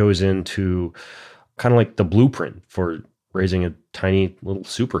 everything that goes into kind of like the blueprint for raising a tiny little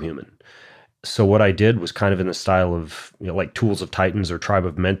superhuman. So what I did was kind of in the style of, like Tools of Titans or Tribe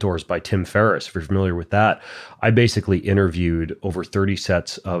of Mentors by Tim Ferriss, if you're familiar with that. I basically interviewed over 30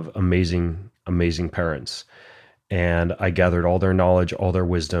 sets of amazing, amazing parents. And I gathered all their knowledge, all their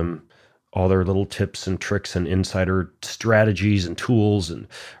wisdom, all their little tips and tricks and insider strategies and tools and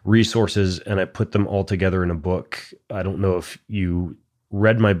resources. And I put them all together in a book. I don't know if you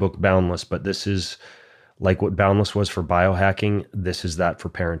read my book, Boundless, but this is like what Boundless was for biohacking. This is that for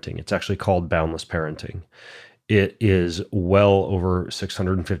parenting. It's actually called Boundless Parenting. It is well over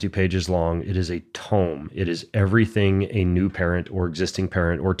 650 pages long. It is a tome. It is everything a new parent or existing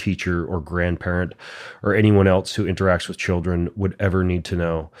parent or teacher or grandparent or anyone else who interacts with children would ever need to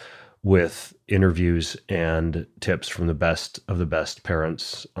know, with interviews and tips from the best of the best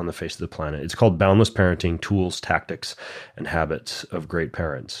parents on the face of the planet. It's called Boundless Parenting, Tools, Tactics, and Habits of Great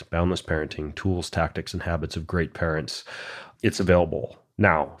Parents. Boundless Parenting, Tools, Tactics, and Habits of Great Parents. It's available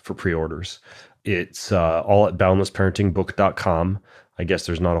now for pre-orders. It's all at boundlessparentingbook.com. I guess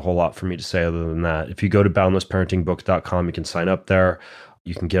there's not a whole lot for me to say other than that. If you go to boundlessparentingbook.com, you can sign up there.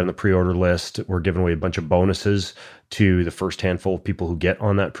 You can get on the pre-order list. We're giving away a bunch of bonuses to the first handful of people who get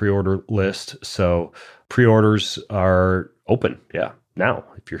on that pre-order list. So pre-orders are open. Yeah. Now,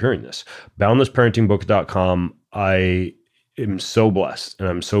 if you're hearing this, boundlessparentingbook.com. I am so blessed and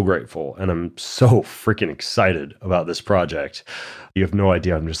I'm so grateful and I'm so freaking excited about this project. You have no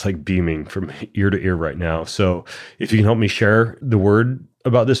idea. I'm just like beaming from ear to ear right now. So if you can help me share the word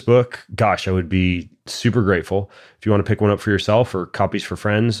about this book, gosh, I would be super grateful. If you want to pick one up for yourself or copies for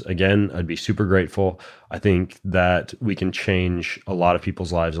friends, again, I'd be super grateful. I think that we can change a lot of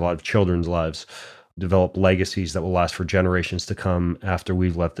people's lives, a lot of children's lives, develop legacies that will last for generations to come after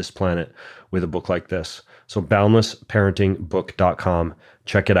we've left this planet with a book like this. So boundlessparentingbook.com,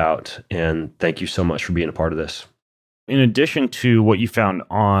 check it out. And thank you so much for being a part of this. In addition to what you found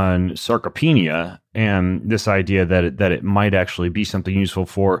on sarcopenia and this idea that it might actually be something useful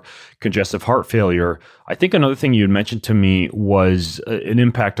for congestive heart failure, I think another thing you had mentioned to me was an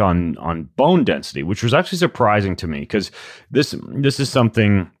impact on bone density, which was actually surprising to me because this is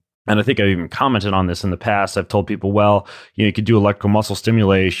something. And I think I've even commented on this in the past. I've told people, well, you could do electrical muscle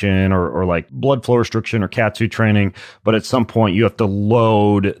stimulation or like blood flow restriction or Katsu training, but at some point you have to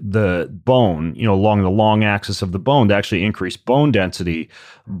load the bone, along the long axis of the bone to actually increase bone density.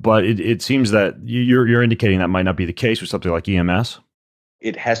 But it seems that you're indicating that might not be the case with something like EMS.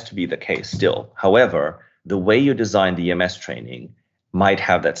 It has to be the case still. However, the way you design the EMS training might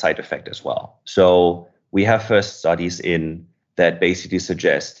have that side effect as well. So we have first studies in that basically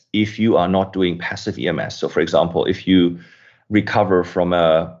suggest if you are not doing passive EMS, so for example, if you recover from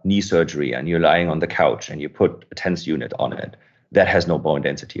a knee surgery and you're lying on the couch and you put a TENS unit on it, that has no bone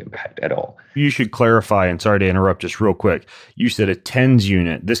density impact at all. You should clarify, and sorry to interrupt just real quick, you said a TENS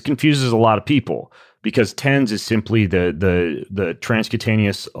unit. This confuses a lot of people because TENS is simply the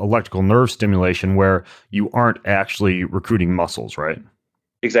transcutaneous electrical nerve stimulation where you aren't actually recruiting muscles, right?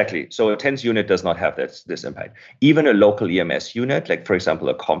 Exactly. So a TENS unit does not have this impact. Even a local EMS unit, like for example,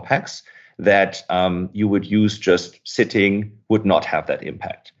 a Compax that you would use just sitting would not have that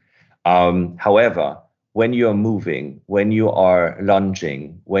impact. However, when you're moving, when you are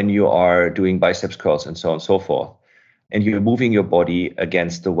lunging, when you are doing biceps curls and so on and so forth, and you're moving your body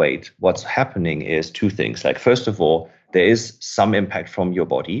against the weight, what's happening is two things. Like, first of all, there is some impact from your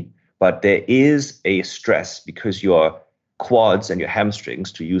body, but there is a stress because your quads and your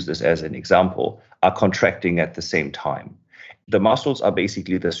hamstrings, to use this as an example, are contracting at the same time. The muscles are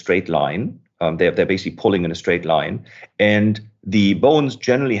basically the straight line. They're basically pulling in a straight line, and the bones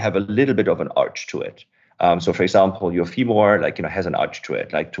generally have a little bit of an arch to it. So, for example, your femur, has an arch to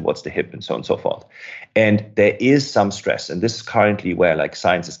it, like towards the hip and so on and so forth. And there is some stress, and this is currently where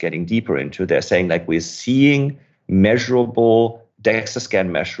science is getting deeper into. They're saying we're seeing measurable DEXA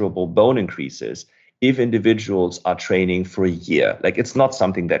scan measurable bone increases if individuals are training for a year. It's not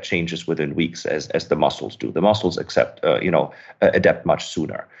something that changes within weeks as the muscles do. The muscles adapt much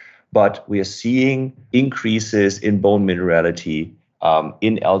sooner. But we are seeing increases in bone minerality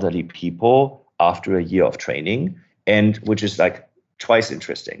in elderly people after a year of training, and which is twice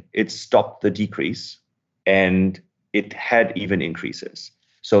interesting. It stopped the decrease and it had even increases.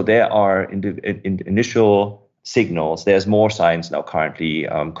 So there are initial signals. There's more science now currently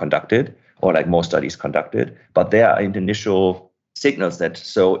conducted, or more studies conducted, but there are initial signals that,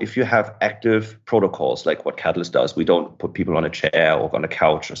 so if you have active protocols, like what Catalyst does, we don't put people on a chair or on a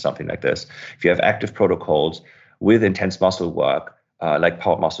couch or something like this. If you have active protocols with intense muscle work, like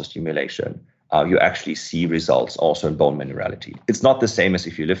powered muscle stimulation, you actually see results also in bone minerality. It's not the same as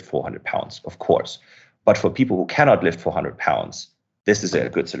if you lift 400 pounds, of course. But for people who cannot lift 400 pounds, this is a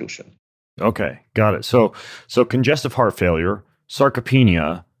good solution. Okay, got it. So congestive heart failure,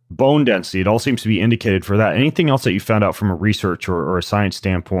 sarcopenia, bone density, it all seems to be indicated for that. Anything else that you found out from a research or a science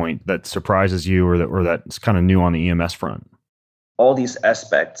standpoint that surprises you or that's kind of new on the EMS front? All these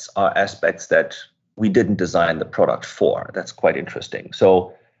aspects are aspects that we didn't design the product for. That's quite interesting.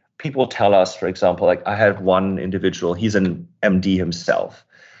 So people tell us, for example, I had one individual, he's an MD himself.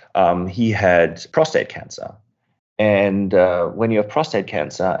 He had prostate cancer. And when you have prostate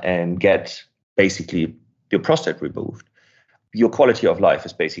cancer and get basically your prostate removed, your quality of life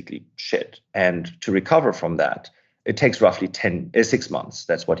is basically shit. And to recover from that, it takes roughly 6 months.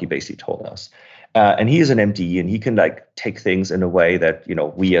 That's what he basically told us. And he is an MD, and he can take things in a way that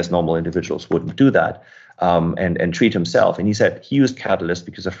we as normal individuals wouldn't do that, and treat himself. And he said he used Catalyst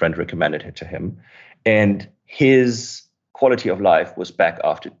because a friend recommended it to him, and his quality of life was back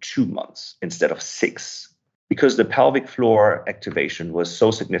after 2 months instead of 6, because the pelvic floor activation was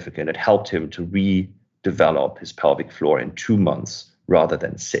so significant. It helped him to redevelop his pelvic floor in 2 months rather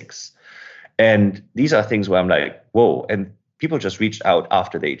than 6. And these are things where I'm like, whoa. And people just reached out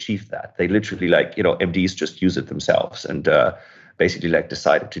after they achieved that. They literally MDs just use it themselves and basically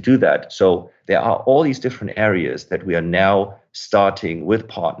decided to do that. So there are all these different areas that we are now starting with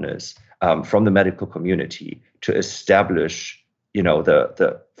partners from the medical community to establish,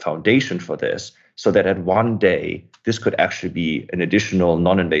 the foundation for this, so that at one day this could actually be an additional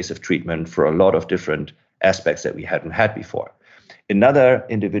non-invasive treatment for a lot of different aspects that we hadn't had before. Another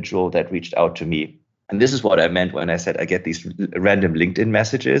individual that reached out to me, and this is what I meant when I said I get these random LinkedIn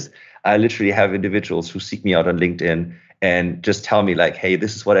messages. I literally have individuals who seek me out on LinkedIn and just tell me hey,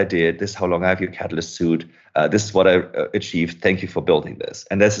 this is what I did. This is how long I have your Catalyst suit. This is what I achieved. Thank you for building this.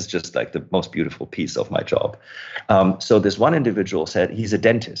 And this is just the most beautiful piece of my job. So this one individual said he's a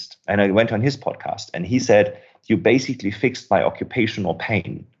dentist, and I went on his podcast, and he said, you basically fixed my occupational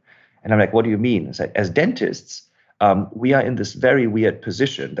pain. And I'm like, what do you mean? I said, as dentists, we are in this very weird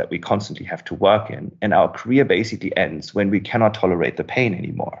position that we constantly have to work in, and our career basically ends when we cannot tolerate the pain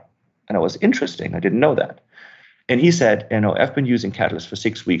anymore. And it was interesting. I didn't know that. And he said, I've been using Catalyst for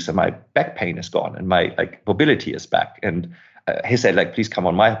 6 weeks, and my back pain is gone, and my mobility is back. And he said, please come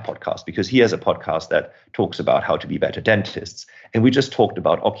on my podcast, because he has a podcast that talks about how to be better dentists. And we just talked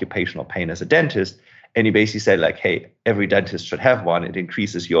about occupational pain as a dentist. And he basically said, hey, every dentist should have one. It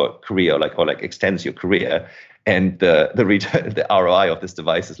increases your career, or extends your career. And the ROI of this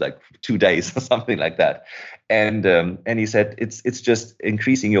device is 2 days or something like that. And he said it's just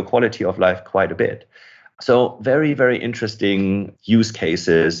increasing your quality of life quite a bit. So very, very interesting use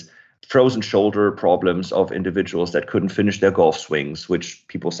cases. Frozen shoulder problems of individuals that couldn't finish their golf swings, which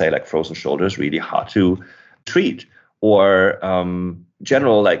people say frozen shoulder is really hard to treat, or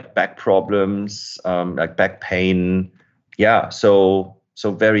general back problems, back pain. Yeah, so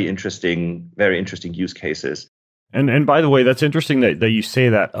very interesting use cases. And by the way, that's interesting that you say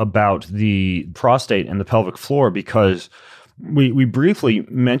that about the prostate and the pelvic floor, because We briefly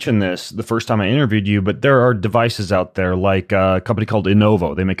mentioned this the first time I interviewed you, but there are devices out there like a company called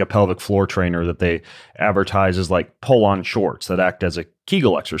Innovo. They make a pelvic floor trainer that they advertise as like pull-on shorts that act as a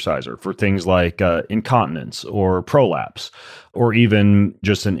Kegel exerciser for things like incontinence or prolapse, or even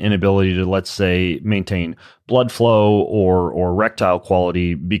just an inability to, let's say, maintain blood flow or erectile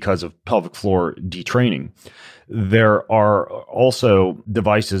quality because of pelvic floor detraining. There are also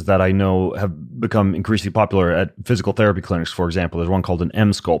devices that I know have become increasingly popular at physical therapy clinics. For example, there's one called an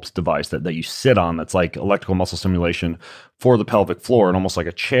M-Sculpt device that you sit on that's like electrical muscle stimulation for the pelvic floor and almost like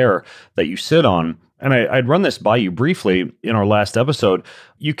a chair that you sit on. And I'd run this by you briefly in our last episode.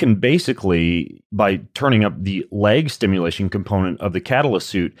 You can basically, by turning up the leg stimulation component of the Catalyst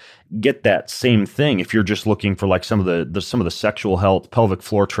suit, get that same thing if you're just looking for like some of the sexual health, pelvic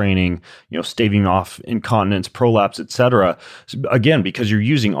floor training, staving off incontinence, prolapse, etc. Again, because you're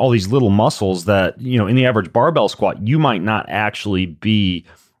using all these little muscles that, in the average barbell squat, you might not actually be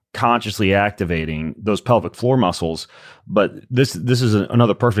consciously activating those pelvic floor muscles. But this is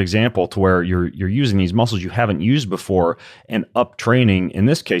another perfect example to where you're using these muscles you haven't used before and up training, in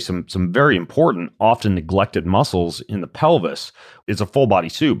this case, some very important, often neglected muscles in the pelvis. It's a full body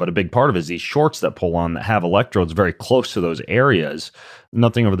suit, but a big part of it is these shorts that pull on that have electrodes very close to those areas.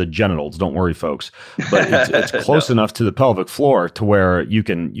 Nothing over the genitals, don't worry, folks. But it's close enough to the pelvic floor to where you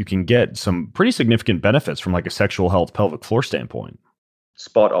can get some pretty significant benefits from like a sexual health pelvic floor standpoint.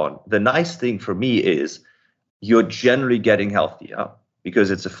 Spot on. The nice thing for me is you're generally getting healthier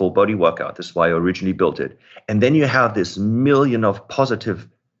because it's a full body workout. This is why I originally built it. And then you have this million of positive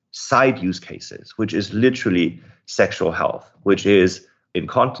side use cases, which is literally sexual health, which is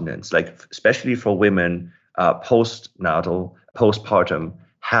incontinence, like especially for women postnatal, postpartum,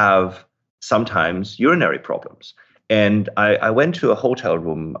 have sometimes urinary problems. And I went to a hotel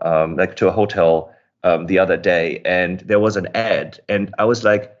room, the other day, and there was an ad, and I was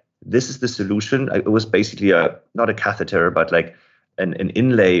like, this is the solution. It was basically not a catheter, but like an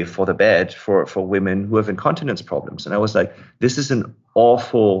inlay for the bed for women who have incontinence problems. And I was like, this is an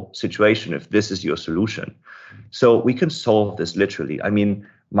awful situation if this is your solution. So we can solve this literally. I mean,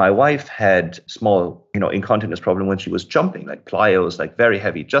 my wife had small, incontinence problem when she was jumping, like plyos, like very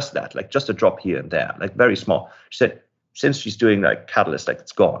heavy, just that, like just a drop here and there, like very small. She said, since she's doing like Catalyst, like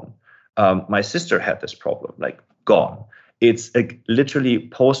it's gone. My sister had this problem, like gone. It's like literally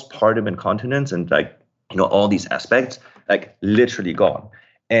postpartum incontinence and like, all these aspects, like literally gone.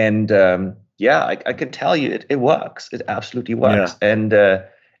 And I can tell you it works. It absolutely works. Yeah. And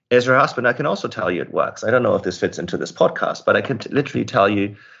as your husband, I can also tell you it works. I don't know if this fits into this podcast, but I can literally tell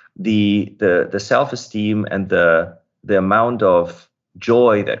you the self-esteem and the amount of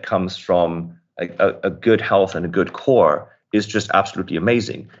joy that comes from a good health and a good core is just absolutely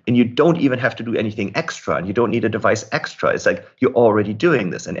amazing. And you don't even have to do anything extra, and you don't need a device extra. It's like you're already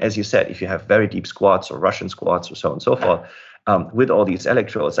doing this. And as you said, if you have very deep squats or Russian squats or so on and so forth, with all these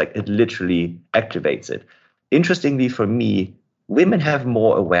electrodes, like it literally activates it. Interestingly for me, women have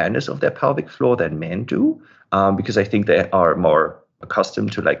more awareness of their pelvic floor than men do, because I think they are more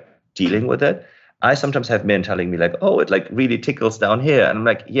accustomed to like dealing with it. I sometimes have men telling me like, oh, it like really tickles down here. And I'm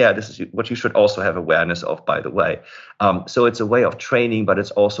like, yeah, this is what you should also have awareness of, by the way. So it's a way of training, but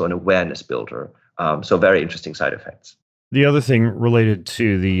it's also an awareness builder. So very interesting side effects. The other thing related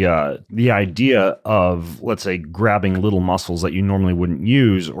to the idea of, let's say, grabbing little muscles that you normally wouldn't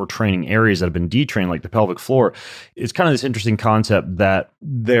use or training areas that have been detrained, like the pelvic floor, is kind of this interesting concept that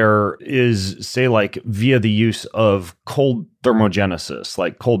there is, say, like via the use of cold thermogenesis,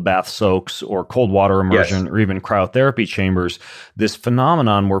 like cold bath soaks or cold water immersion, or even cryotherapy chambers, this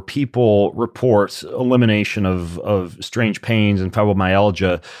phenomenon where people report elimination of strange pains and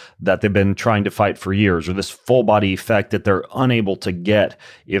fibromyalgia that they've been trying to fight for years, or this full body effect that they're unable to get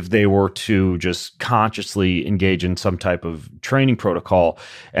if they were to just consciously engage in some type of training protocol.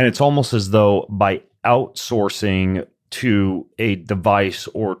 And it's almost as though by outsourcing to a device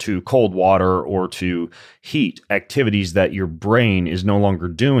or to cold water or to heat activities that your brain is no longer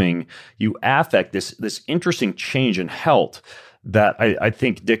doing, you affect this interesting change in health that I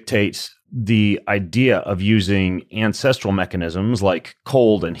think dictates the idea of using ancestral mechanisms like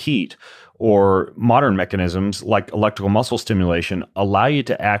cold and heat, or modern mechanisms like electrical muscle stimulation allow you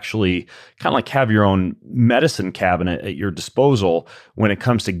to actually kind of like have your own medicine cabinet at your disposal when it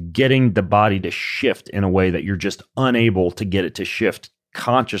comes to getting the body to shift in a way that you're just unable to get it to shift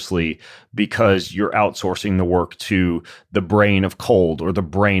consciously because you're outsourcing the work to the brain of cold or the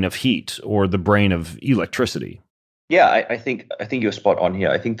brain of heat or the brain of electricity. Yeah, I think you're spot on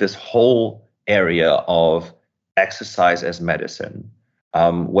here. I think this whole area of exercise as medicine,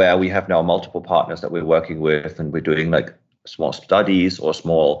 where we have now multiple partners that we're working with, and we're doing like small studies or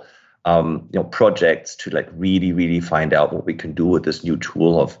small projects to like really, really find out what we can do with this new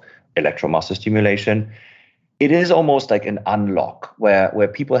tool of electromuscle stimulation. It is almost like an unlock where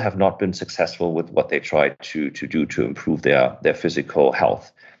people have not been successful with what they tried to do to improve their physical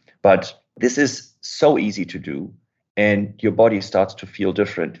health. But this is so easy to do, and your body starts to feel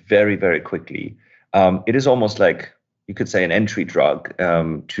different very, very quickly. It is almost like, you could say, an entry drug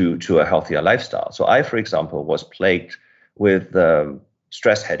to a healthier lifestyle. So I, for example, was plagued with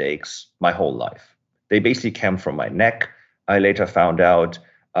stress headaches my whole life. They basically came from my neck. I later found out,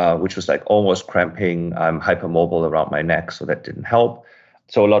 which was like almost cramping. I'm hypermobile around my neck, so that didn't help.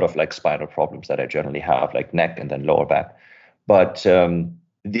 So a lot of like spinal problems that I generally have, like neck and then lower back. But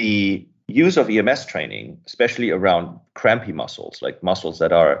the use of EMS training, especially around crampy muscles, like muscles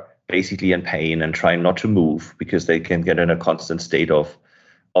that are basically in pain and trying not to move because they can get in a constant state of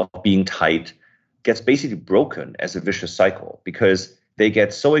being tight, gets basically broken as a vicious cycle because they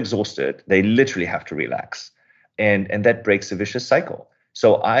get so exhausted, they literally have to relax. And that breaks a vicious cycle.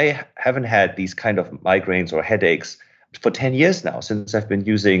 So I haven't had these kind of migraines or headaches for 10 years now, since I've been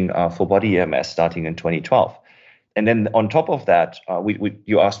using full body EMS starting in 2012. And then on top of that,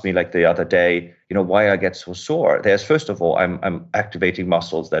 you asked me like the other day, why I get so sore. There's, first of all, I'm activating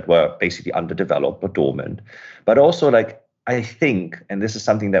muscles that were basically underdeveloped or dormant. But also, like, I think, and this is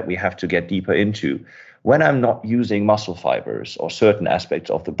something that we have to get deeper into, when I'm not using muscle fibers or certain aspects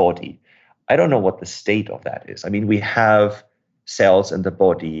of the body, I don't know what the state of that is. I mean, we have cells in the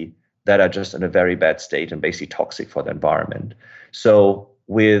body that are just in a very bad state and basically toxic for the environment. So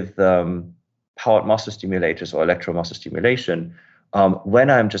with powered muscle stimulators or electromuscle stimulation,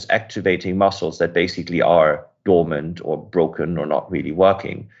 when I'm just activating muscles that basically are dormant or broken or not really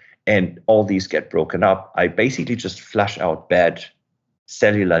working, and all these get broken up, I basically just flush out bad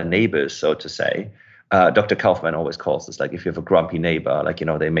cellular neighbors, so to say. Dr. Kaufman always calls this, like, if you have a grumpy neighbor, like,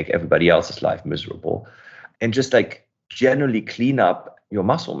 they make everybody else's life miserable, and just like generally clean up your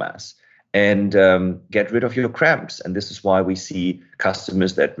muscle mass and get rid of your cramps. And this is why we see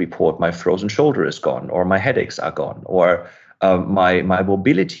customers that report my frozen shoulder is gone, or my headaches are gone, or my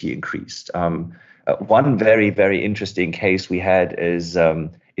mobility increased. One very, very interesting case we had is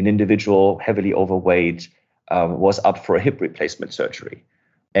an individual heavily overweight was up for a hip replacement surgery.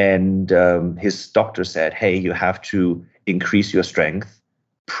 And his doctor said, hey, you have to increase your strength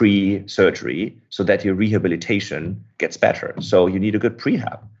pre-surgery so that your rehabilitation gets better. So you need a good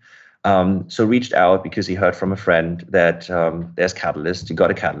prehab. So reached out because he heard from a friend that there's Catalyst. He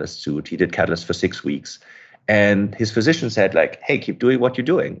got a Catalyst suit. He did Catalyst for 6 weeks. And his physician said, like, hey, keep doing what you're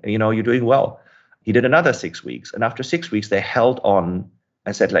doing. You're doing well. He did another 6 weeks. And after 6 weeks, they held on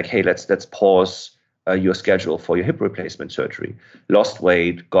and said, like, hey, let's pause your schedule for your hip replacement surgery. Lost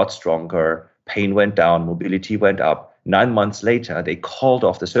weight, got stronger, pain went down, mobility went up. 9 months later, they called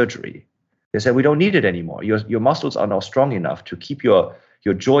off the surgery. They said, we don't need it anymore. Your muscles are now strong enough to keep your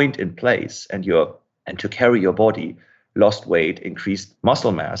joint in place and to carry your body. Lost weight, increased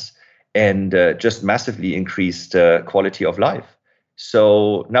muscle mass, and just massively increased quality of life.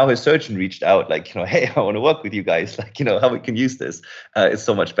 So now his surgeon reached out, like, hey, I want to work with you guys, like, how we can use this. It's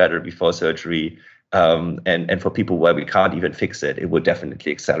so much better before surgery. And for people where we can't even fix it, it would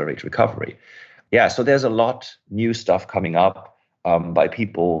definitely accelerate recovery. Yeah, so there's a lot new stuff coming up by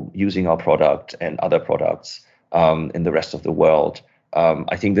people using our product and other products in the rest of the world.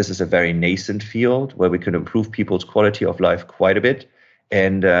 I think this is a very nascent field where we can improve people's quality of life quite a bit,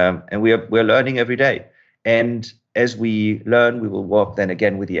 and we're learning every day. And as we learn, we will work then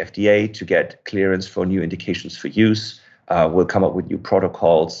again with the FDA to get clearance for new indications for use. We'll come up with new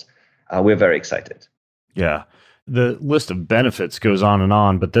protocols. We're very excited. Yeah. The list of benefits goes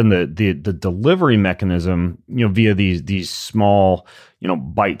on, but then the delivery mechanism, via these small,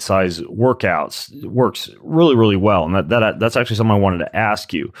 bite-sized workouts works really, really well. And that's actually something I wanted to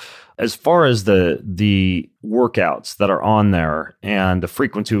ask you. As far as the workouts that are on there and the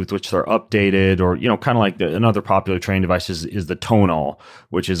frequency with which they're updated, or, kind of like another popular training device is the Tonal,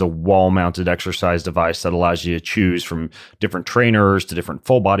 which is a wall-mounted exercise device that allows you to choose from different trainers to different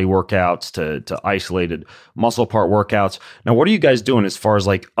full body workouts to isolated muscle part workouts. Now, what are you guys doing as far as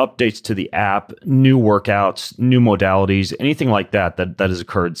like updates to the app, new workouts, new modalities, anything like that has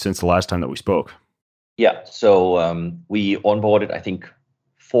occurred since the last time that we spoke? Yeah, so we onboarded, I think,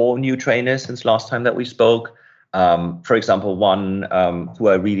 4 new trainers since last time that we spoke. For example, one who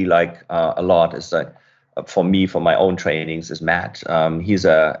I really like a lot is for my own trainings is Matt. He's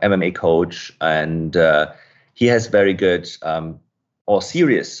a MMA coach, and he has very good or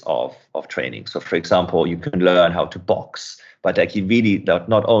series of training. So, for example, you can learn how to box, but like he really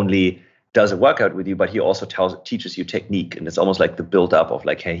not only does a workout with you, but he also teaches you technique. And it's almost like the build up of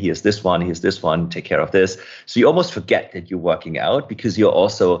like, hey, here's this one, take care of this. So you almost forget that you're working out because you're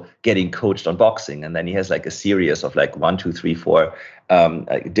also getting coached on boxing. And then he has like a series of like 1, 2, 3, 4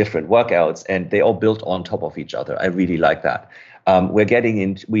 different workouts, and they all built on top of each other. I really like that.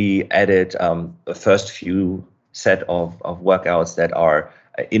 We added the first few set of workouts that are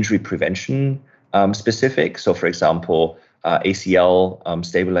injury prevention specific. So for example, ACL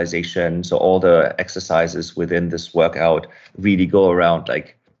stabilization. So all the exercises within this workout really go around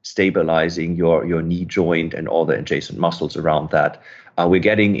like stabilizing your knee joint and all the adjacent muscles around that. We're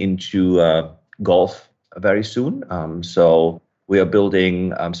getting into golf very soon. So we are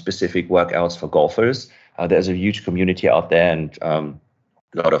building specific workouts for golfers. There's a huge community out there, and a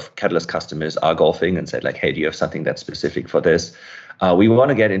lot of Catalyst customers are golfing and said like, hey, do you have something that's specific for this? We want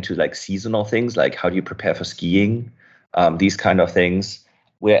to get into like seasonal things, like how do you prepare for skiing? These kind of things.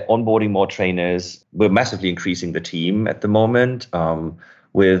 We're onboarding more trainers. We're massively increasing the team at the moment.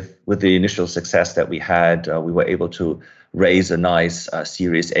 With the initial success that we had, we were able to raise a nice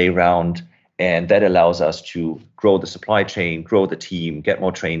Series A round, and that allows us to grow the supply chain, grow the team, get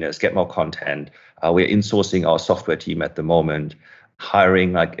more trainers, get more content. We're insourcing our software team at the moment,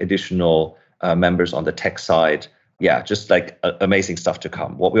 hiring like additional members on the tech side. Yeah, just like amazing stuff to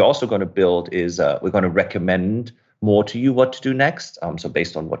come. What we're also going to build is we're going to recommend more to you what to do next. So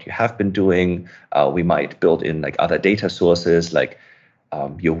based on what you have been doing, we might build in like other data sources like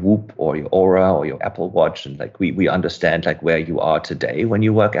your Whoop or your Aura or your Apple Watch. And like we understand like where you are today when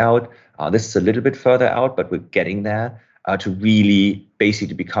you work out. This is a little bit further out, but we're getting there to really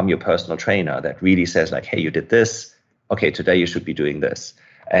basically become your personal trainer that really says like, hey, you did this. Okay, today you should be doing this.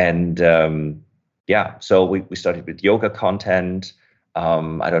 And so we started with yoga content.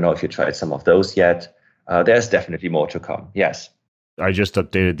 I don't know if you tried some of those yet. There's definitely more to come. Yes. I just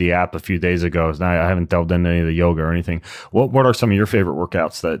updated the app a few days ago. And I haven't delved into any of the yoga or anything. What are some of your favorite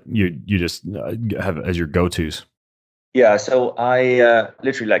workouts that you just have as your go-tos? Yeah. So I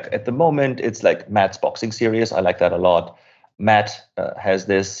literally like at the moment, it's like Matt's boxing series. I like that a lot. Matt has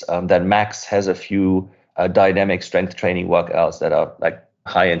this. Then Max has a few dynamic strength training workouts that are like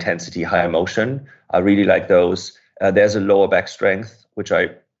high intensity, high motion. I really like those. There's a lower back strength, which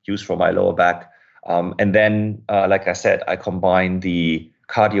I use for my lower back. And then, like I said, I combine the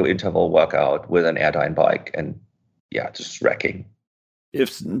cardio interval workout with an Airdyne bike, and just wrecking. If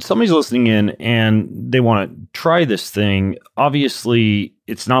somebody's listening in and they want to try this thing, obviously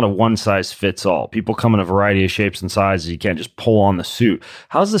it's not a one size fits all. People come in a variety of shapes and sizes. You can't just pull on the suit.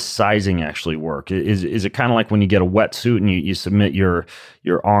 How does the sizing actually work? Is it kind of like when you get a wetsuit and you submit your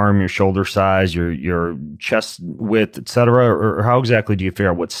arm, your shoulder size, your chest width, etc., or how exactly do you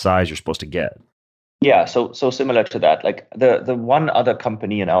figure out what size you're supposed to get? Yeah, so similar to that. Like the one other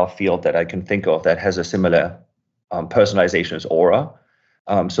company in our field that I can think of that has a similar personalization is Aura.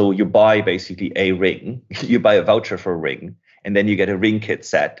 So you buy basically a ring, you buy a voucher for a ring, and then you get a ring kit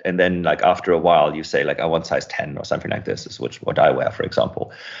set. And then like after a while, you say like, I want size 10 or something like this, is what I wear, for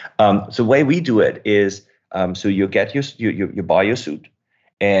example. So the way we do it is, so you get you buy your suit,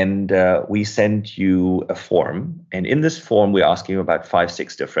 and we send you a form. And in this form, we're asking you about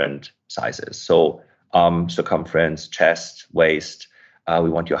 5-6 different sizes. So arm circumference, chest, waist. We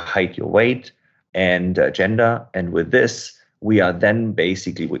want your height, your weight, and gender. And with this, we are then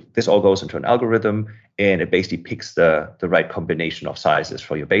basically, this all goes into an algorithm, and it basically picks the right combination of sizes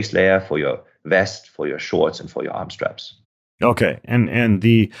for your base layer, for your vest, for your shorts, and for your arm straps. Okay. And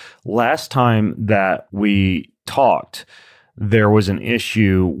the last time that we talked, there was an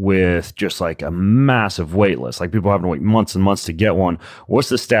issue with just like a massive wait list, like people having to wait months and months to get one. What's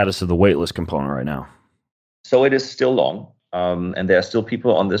the status of the wait list component right now? So it is still long, and there are still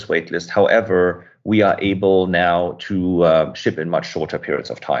people on this wait list. However, we are able now to ship in much shorter periods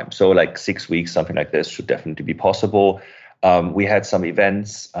of time. So like 6 weeks, something like this should definitely be possible. We had some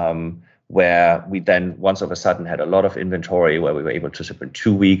events where we then once of a sudden had a lot of inventory where we were able to ship in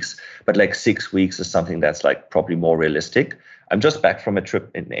 2 weeks, but like 6 weeks is something that's like probably more realistic. I'm just back from a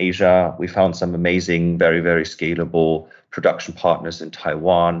trip in Asia. We found some amazing, very, very scalable production partners in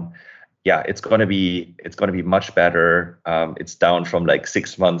Taiwan. Yeah, it's gonna be much better. It's down from like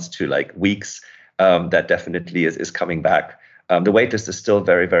 6 months to like weeks. That definitely is coming back. The wait list is still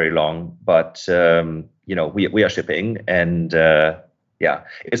very, very long, but we are shipping, and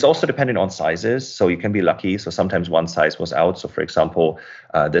it's also dependent on sizes. So you can be lucky. So sometimes one size was out. So for example,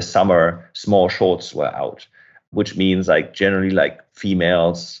 this summer, small shorts were out, which means like generally like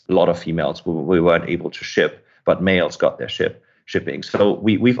females, a lot of females, we weren't able to ship, but males got their shipping. So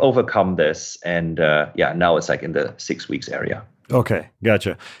we've overcome this, and now it's like in the 6 weeks area. Okay,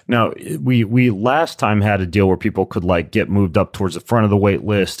 gotcha. Now we last time had a deal where people could like get moved up towards the front of the wait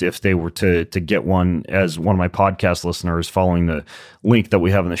list if they were to get one, as one of my podcast listeners following the link that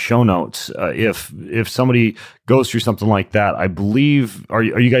we have in the show notes. If somebody goes through something like that, I believe are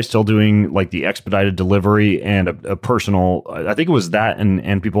you guys still doing like the expedited delivery and a personal? I think it was that,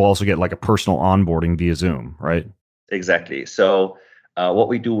 and people also get like a personal onboarding via Zoom, right? Exactly. So what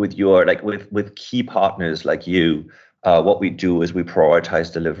we do with your like with key partners like you. What we do is we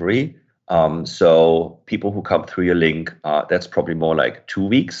prioritize delivery. So people who come through your link, that's probably more like 2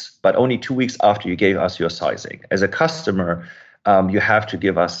 weeks, but only 2 weeks after you gave us your sizing. As a customer, you have to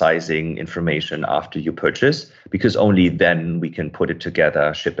give us sizing information after you purchase, because only then we can put it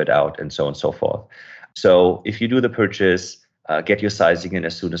together, ship it out, and so on and so forth. So if you do the purchase, get your sizing in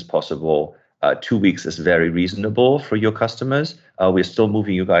as soon as possible. 2 weeks is very reasonable for your customers. We're still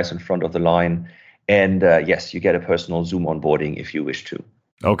moving you guys in front of the line. And yes, you get a personal Zoom onboarding if you wish to.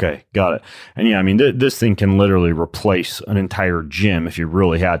 Okay, got it. And yeah, I mean, this thing can literally replace an entire gym if you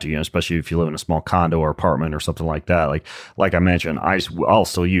really had to, especially if you live in a small condo or apartment or something like that. Like I mentioned, I'll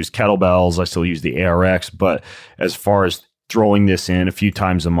still use kettlebells. I still use the ARX. But as far as throwing this in a few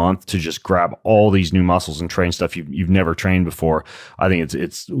times a month to just grab all these new muscles and train stuff you've never trained before, I think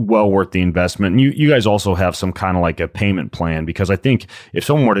it's well worth the investment. And you guys also have some kind of like a payment plan, because I think if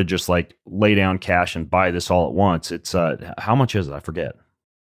someone were to just like lay down cash and buy this all at once, it's how much is it? I forget.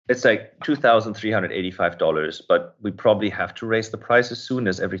 It's like $2,385, but we probably have to raise the price as soon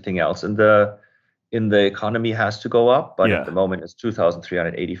as everything else in the economy has to go up. But at the moment, it's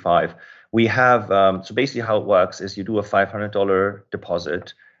 $2,385. We have so basically how it works is you do a $500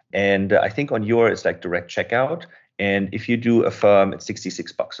 deposit, and I think on your it's like direct checkout. And if you do Affirm, it's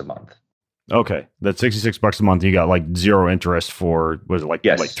 $66 a month. Okay, that's $66 a month. You got like zero interest for, was it like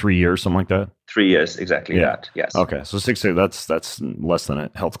 3 years, something like that? 3 years, exactly that. Yes. Okay, so 60, that's less than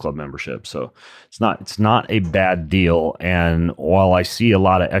a health club membership. So it's not a bad deal. And while I see a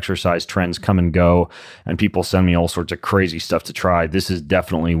lot of exercise trends come and go, and people send me all sorts of crazy stuff to try, this is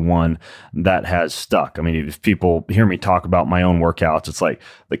definitely one that has stuck. I mean, if people hear me talk about my own workouts, it's like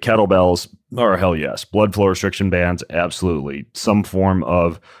the kettlebells are hell yes. Blood flow restriction bands, absolutely. Some form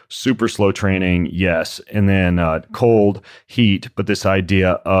of super slow training, yes. And then cold, heat, but this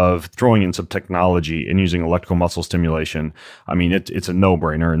idea of throwing in some technology and using electrical muscle stimulation, I mean, it's a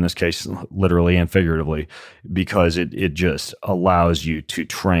no-brainer in this case, literally and figuratively, because it just allows you to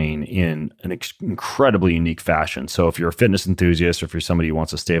train in an incredibly unique fashion. So if you're a fitness enthusiast, or if you're somebody who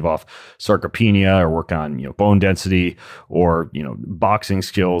wants to stave off sarcopenia or work on bone density or boxing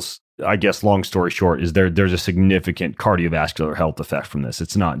skills, I guess long story short is there's a significant cardiovascular health effect from this.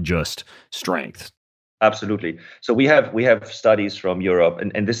 It's not just strength. Absolutely. So we have studies from Europe,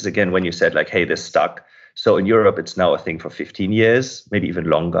 and this is again when you said like, hey, this stuck. So in Europe, it's now a thing for 15 years, maybe even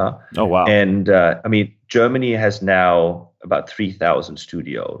longer. Oh, wow. And I mean, Germany has now about 3,000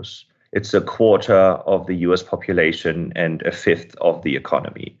 studios. It's a quarter of the US population and a fifth of the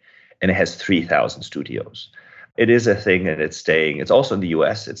economy. And it has 3,000 studios. It is a thing and it's staying. It's also in the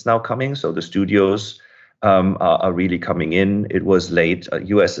US. It's now coming. So the studios are really coming in. It was late.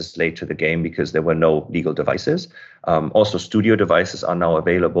 US is late to the game because there were no legal devices. Also, studio devices are now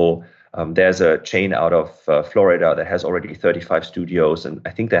available. There's a chain out of Florida that has already 35 studios. And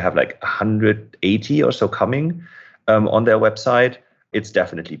I think they have like 180 or so coming on their website. It's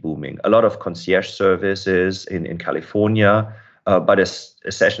definitely booming. A lot of concierge services in California. But a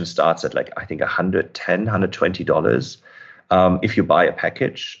session starts at like, I think $110, $120 if you buy a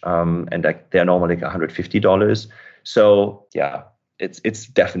package, and like they're normally like $150. So yeah, it's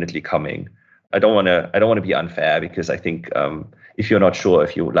definitely coming. I don't want to be unfair, because I think if you're not sure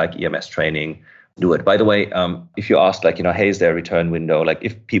if you like EMS training, do it. By the way, if you ask like, hey, is there a return window? Like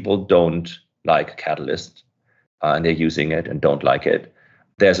if people don't like Catalyst and they're using it and don't like it,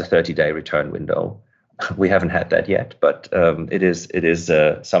 there's a 30-day return window. We haven't had that yet, but it is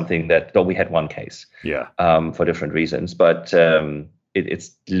something that, though we had one case, for different reasons, but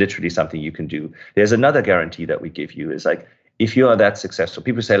it's literally something you can do. There's another guarantee that we give you is like, if you are that successful,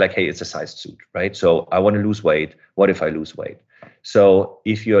 people say like, hey, it's a sized suit, right? So I want to lose weight. What if I lose weight? So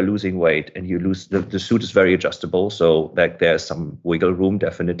if you're losing weight and you lose, the suit is very adjustable. So like there's some wiggle room,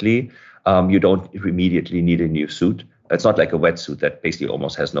 definitely. You don't immediately need a new suit. It's not like a wetsuit that basically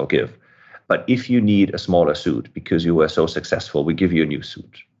almost has no give. But if you need a smaller suit because you were so successful, we give you a new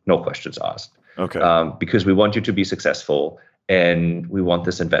suit. No questions asked. Okay. Because we want you to be successful and we want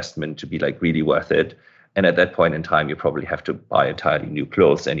this investment to be like really worth it. And at that point in time, you probably have to buy entirely new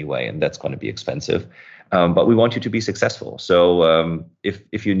clothes anyway, and that's going to be expensive. But we want you to be successful. So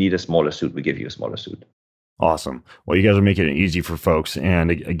if you need a smaller suit, we give you a smaller suit. Awesome. Well, you guys are making it easy for folks. And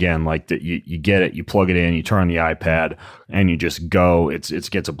again, like that, you get it, you plug it in, you turn on the iPad, and you just go. It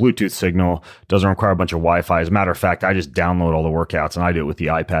gets a Bluetooth signal, doesn't require a bunch of Wi-Fi. As a matter of fact, I just download all the workouts, and I do it with the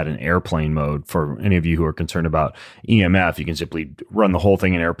iPad in airplane mode. For any of you who are concerned about EMF, you can simply run the whole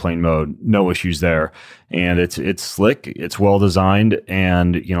thing in airplane mode. No issues there. And it's slick, it's well designed,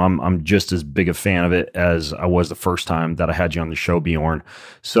 and I'm just as big a fan of it as I was the first time that I had you on the show, Bjorn.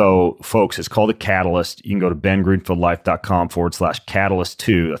 So, folks, it's called a Catalyst. You can go to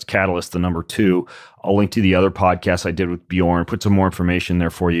bengreenfieldlife.com/catalyst2. That's Catalyst, the number 2. I'll link to the other podcasts I did with Bjorn, put some more information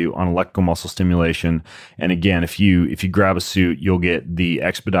there for you on electrical muscle stimulation. And again, if you grab a suit, you'll get the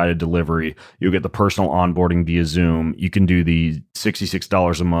expedited delivery. You'll get the personal onboarding via Zoom. You can do the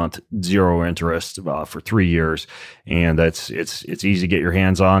 $66 a month, 0 interest for 3 years. And it's easy to get your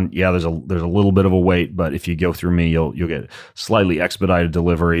hands on. Yeah, there's a little bit of a wait, but if you go through me, you'll get slightly expedited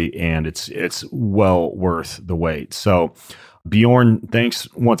delivery, and it's well worth the wait. So, Bjorn, thanks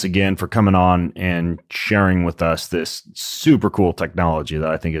once again for coming on and sharing with us this super cool technology that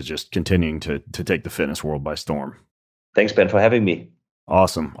I think is just continuing to take the fitness world by storm. Thanks, Ben, for having me.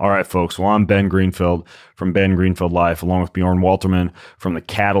 Awesome. All right, folks. Well, I'm Ben Greenfield from Ben Greenfield Life, along with Bjorn Walterman from the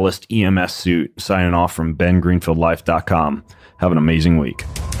Catalyst EMS suit, signing off from bengreenfieldlife.com. Have an amazing week.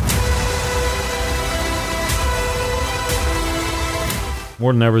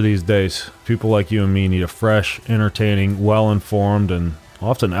 More than ever these days, people like you and me need a fresh, entertaining, well-informed, and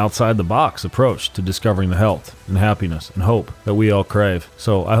often outside-the-box approach to discovering the health and happiness and hope that we all crave.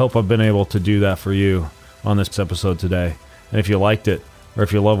 So I hope I've been able to do that for you on this episode today. And if you liked it, or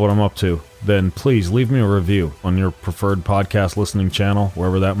if you love what I'm up to, then please leave me a review on your preferred podcast listening channel,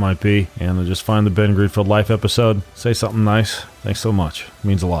 wherever that might be, and just find the Ben Greenfield Life episode. Say something nice. Thanks so much. It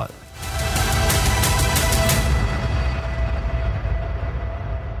means a lot.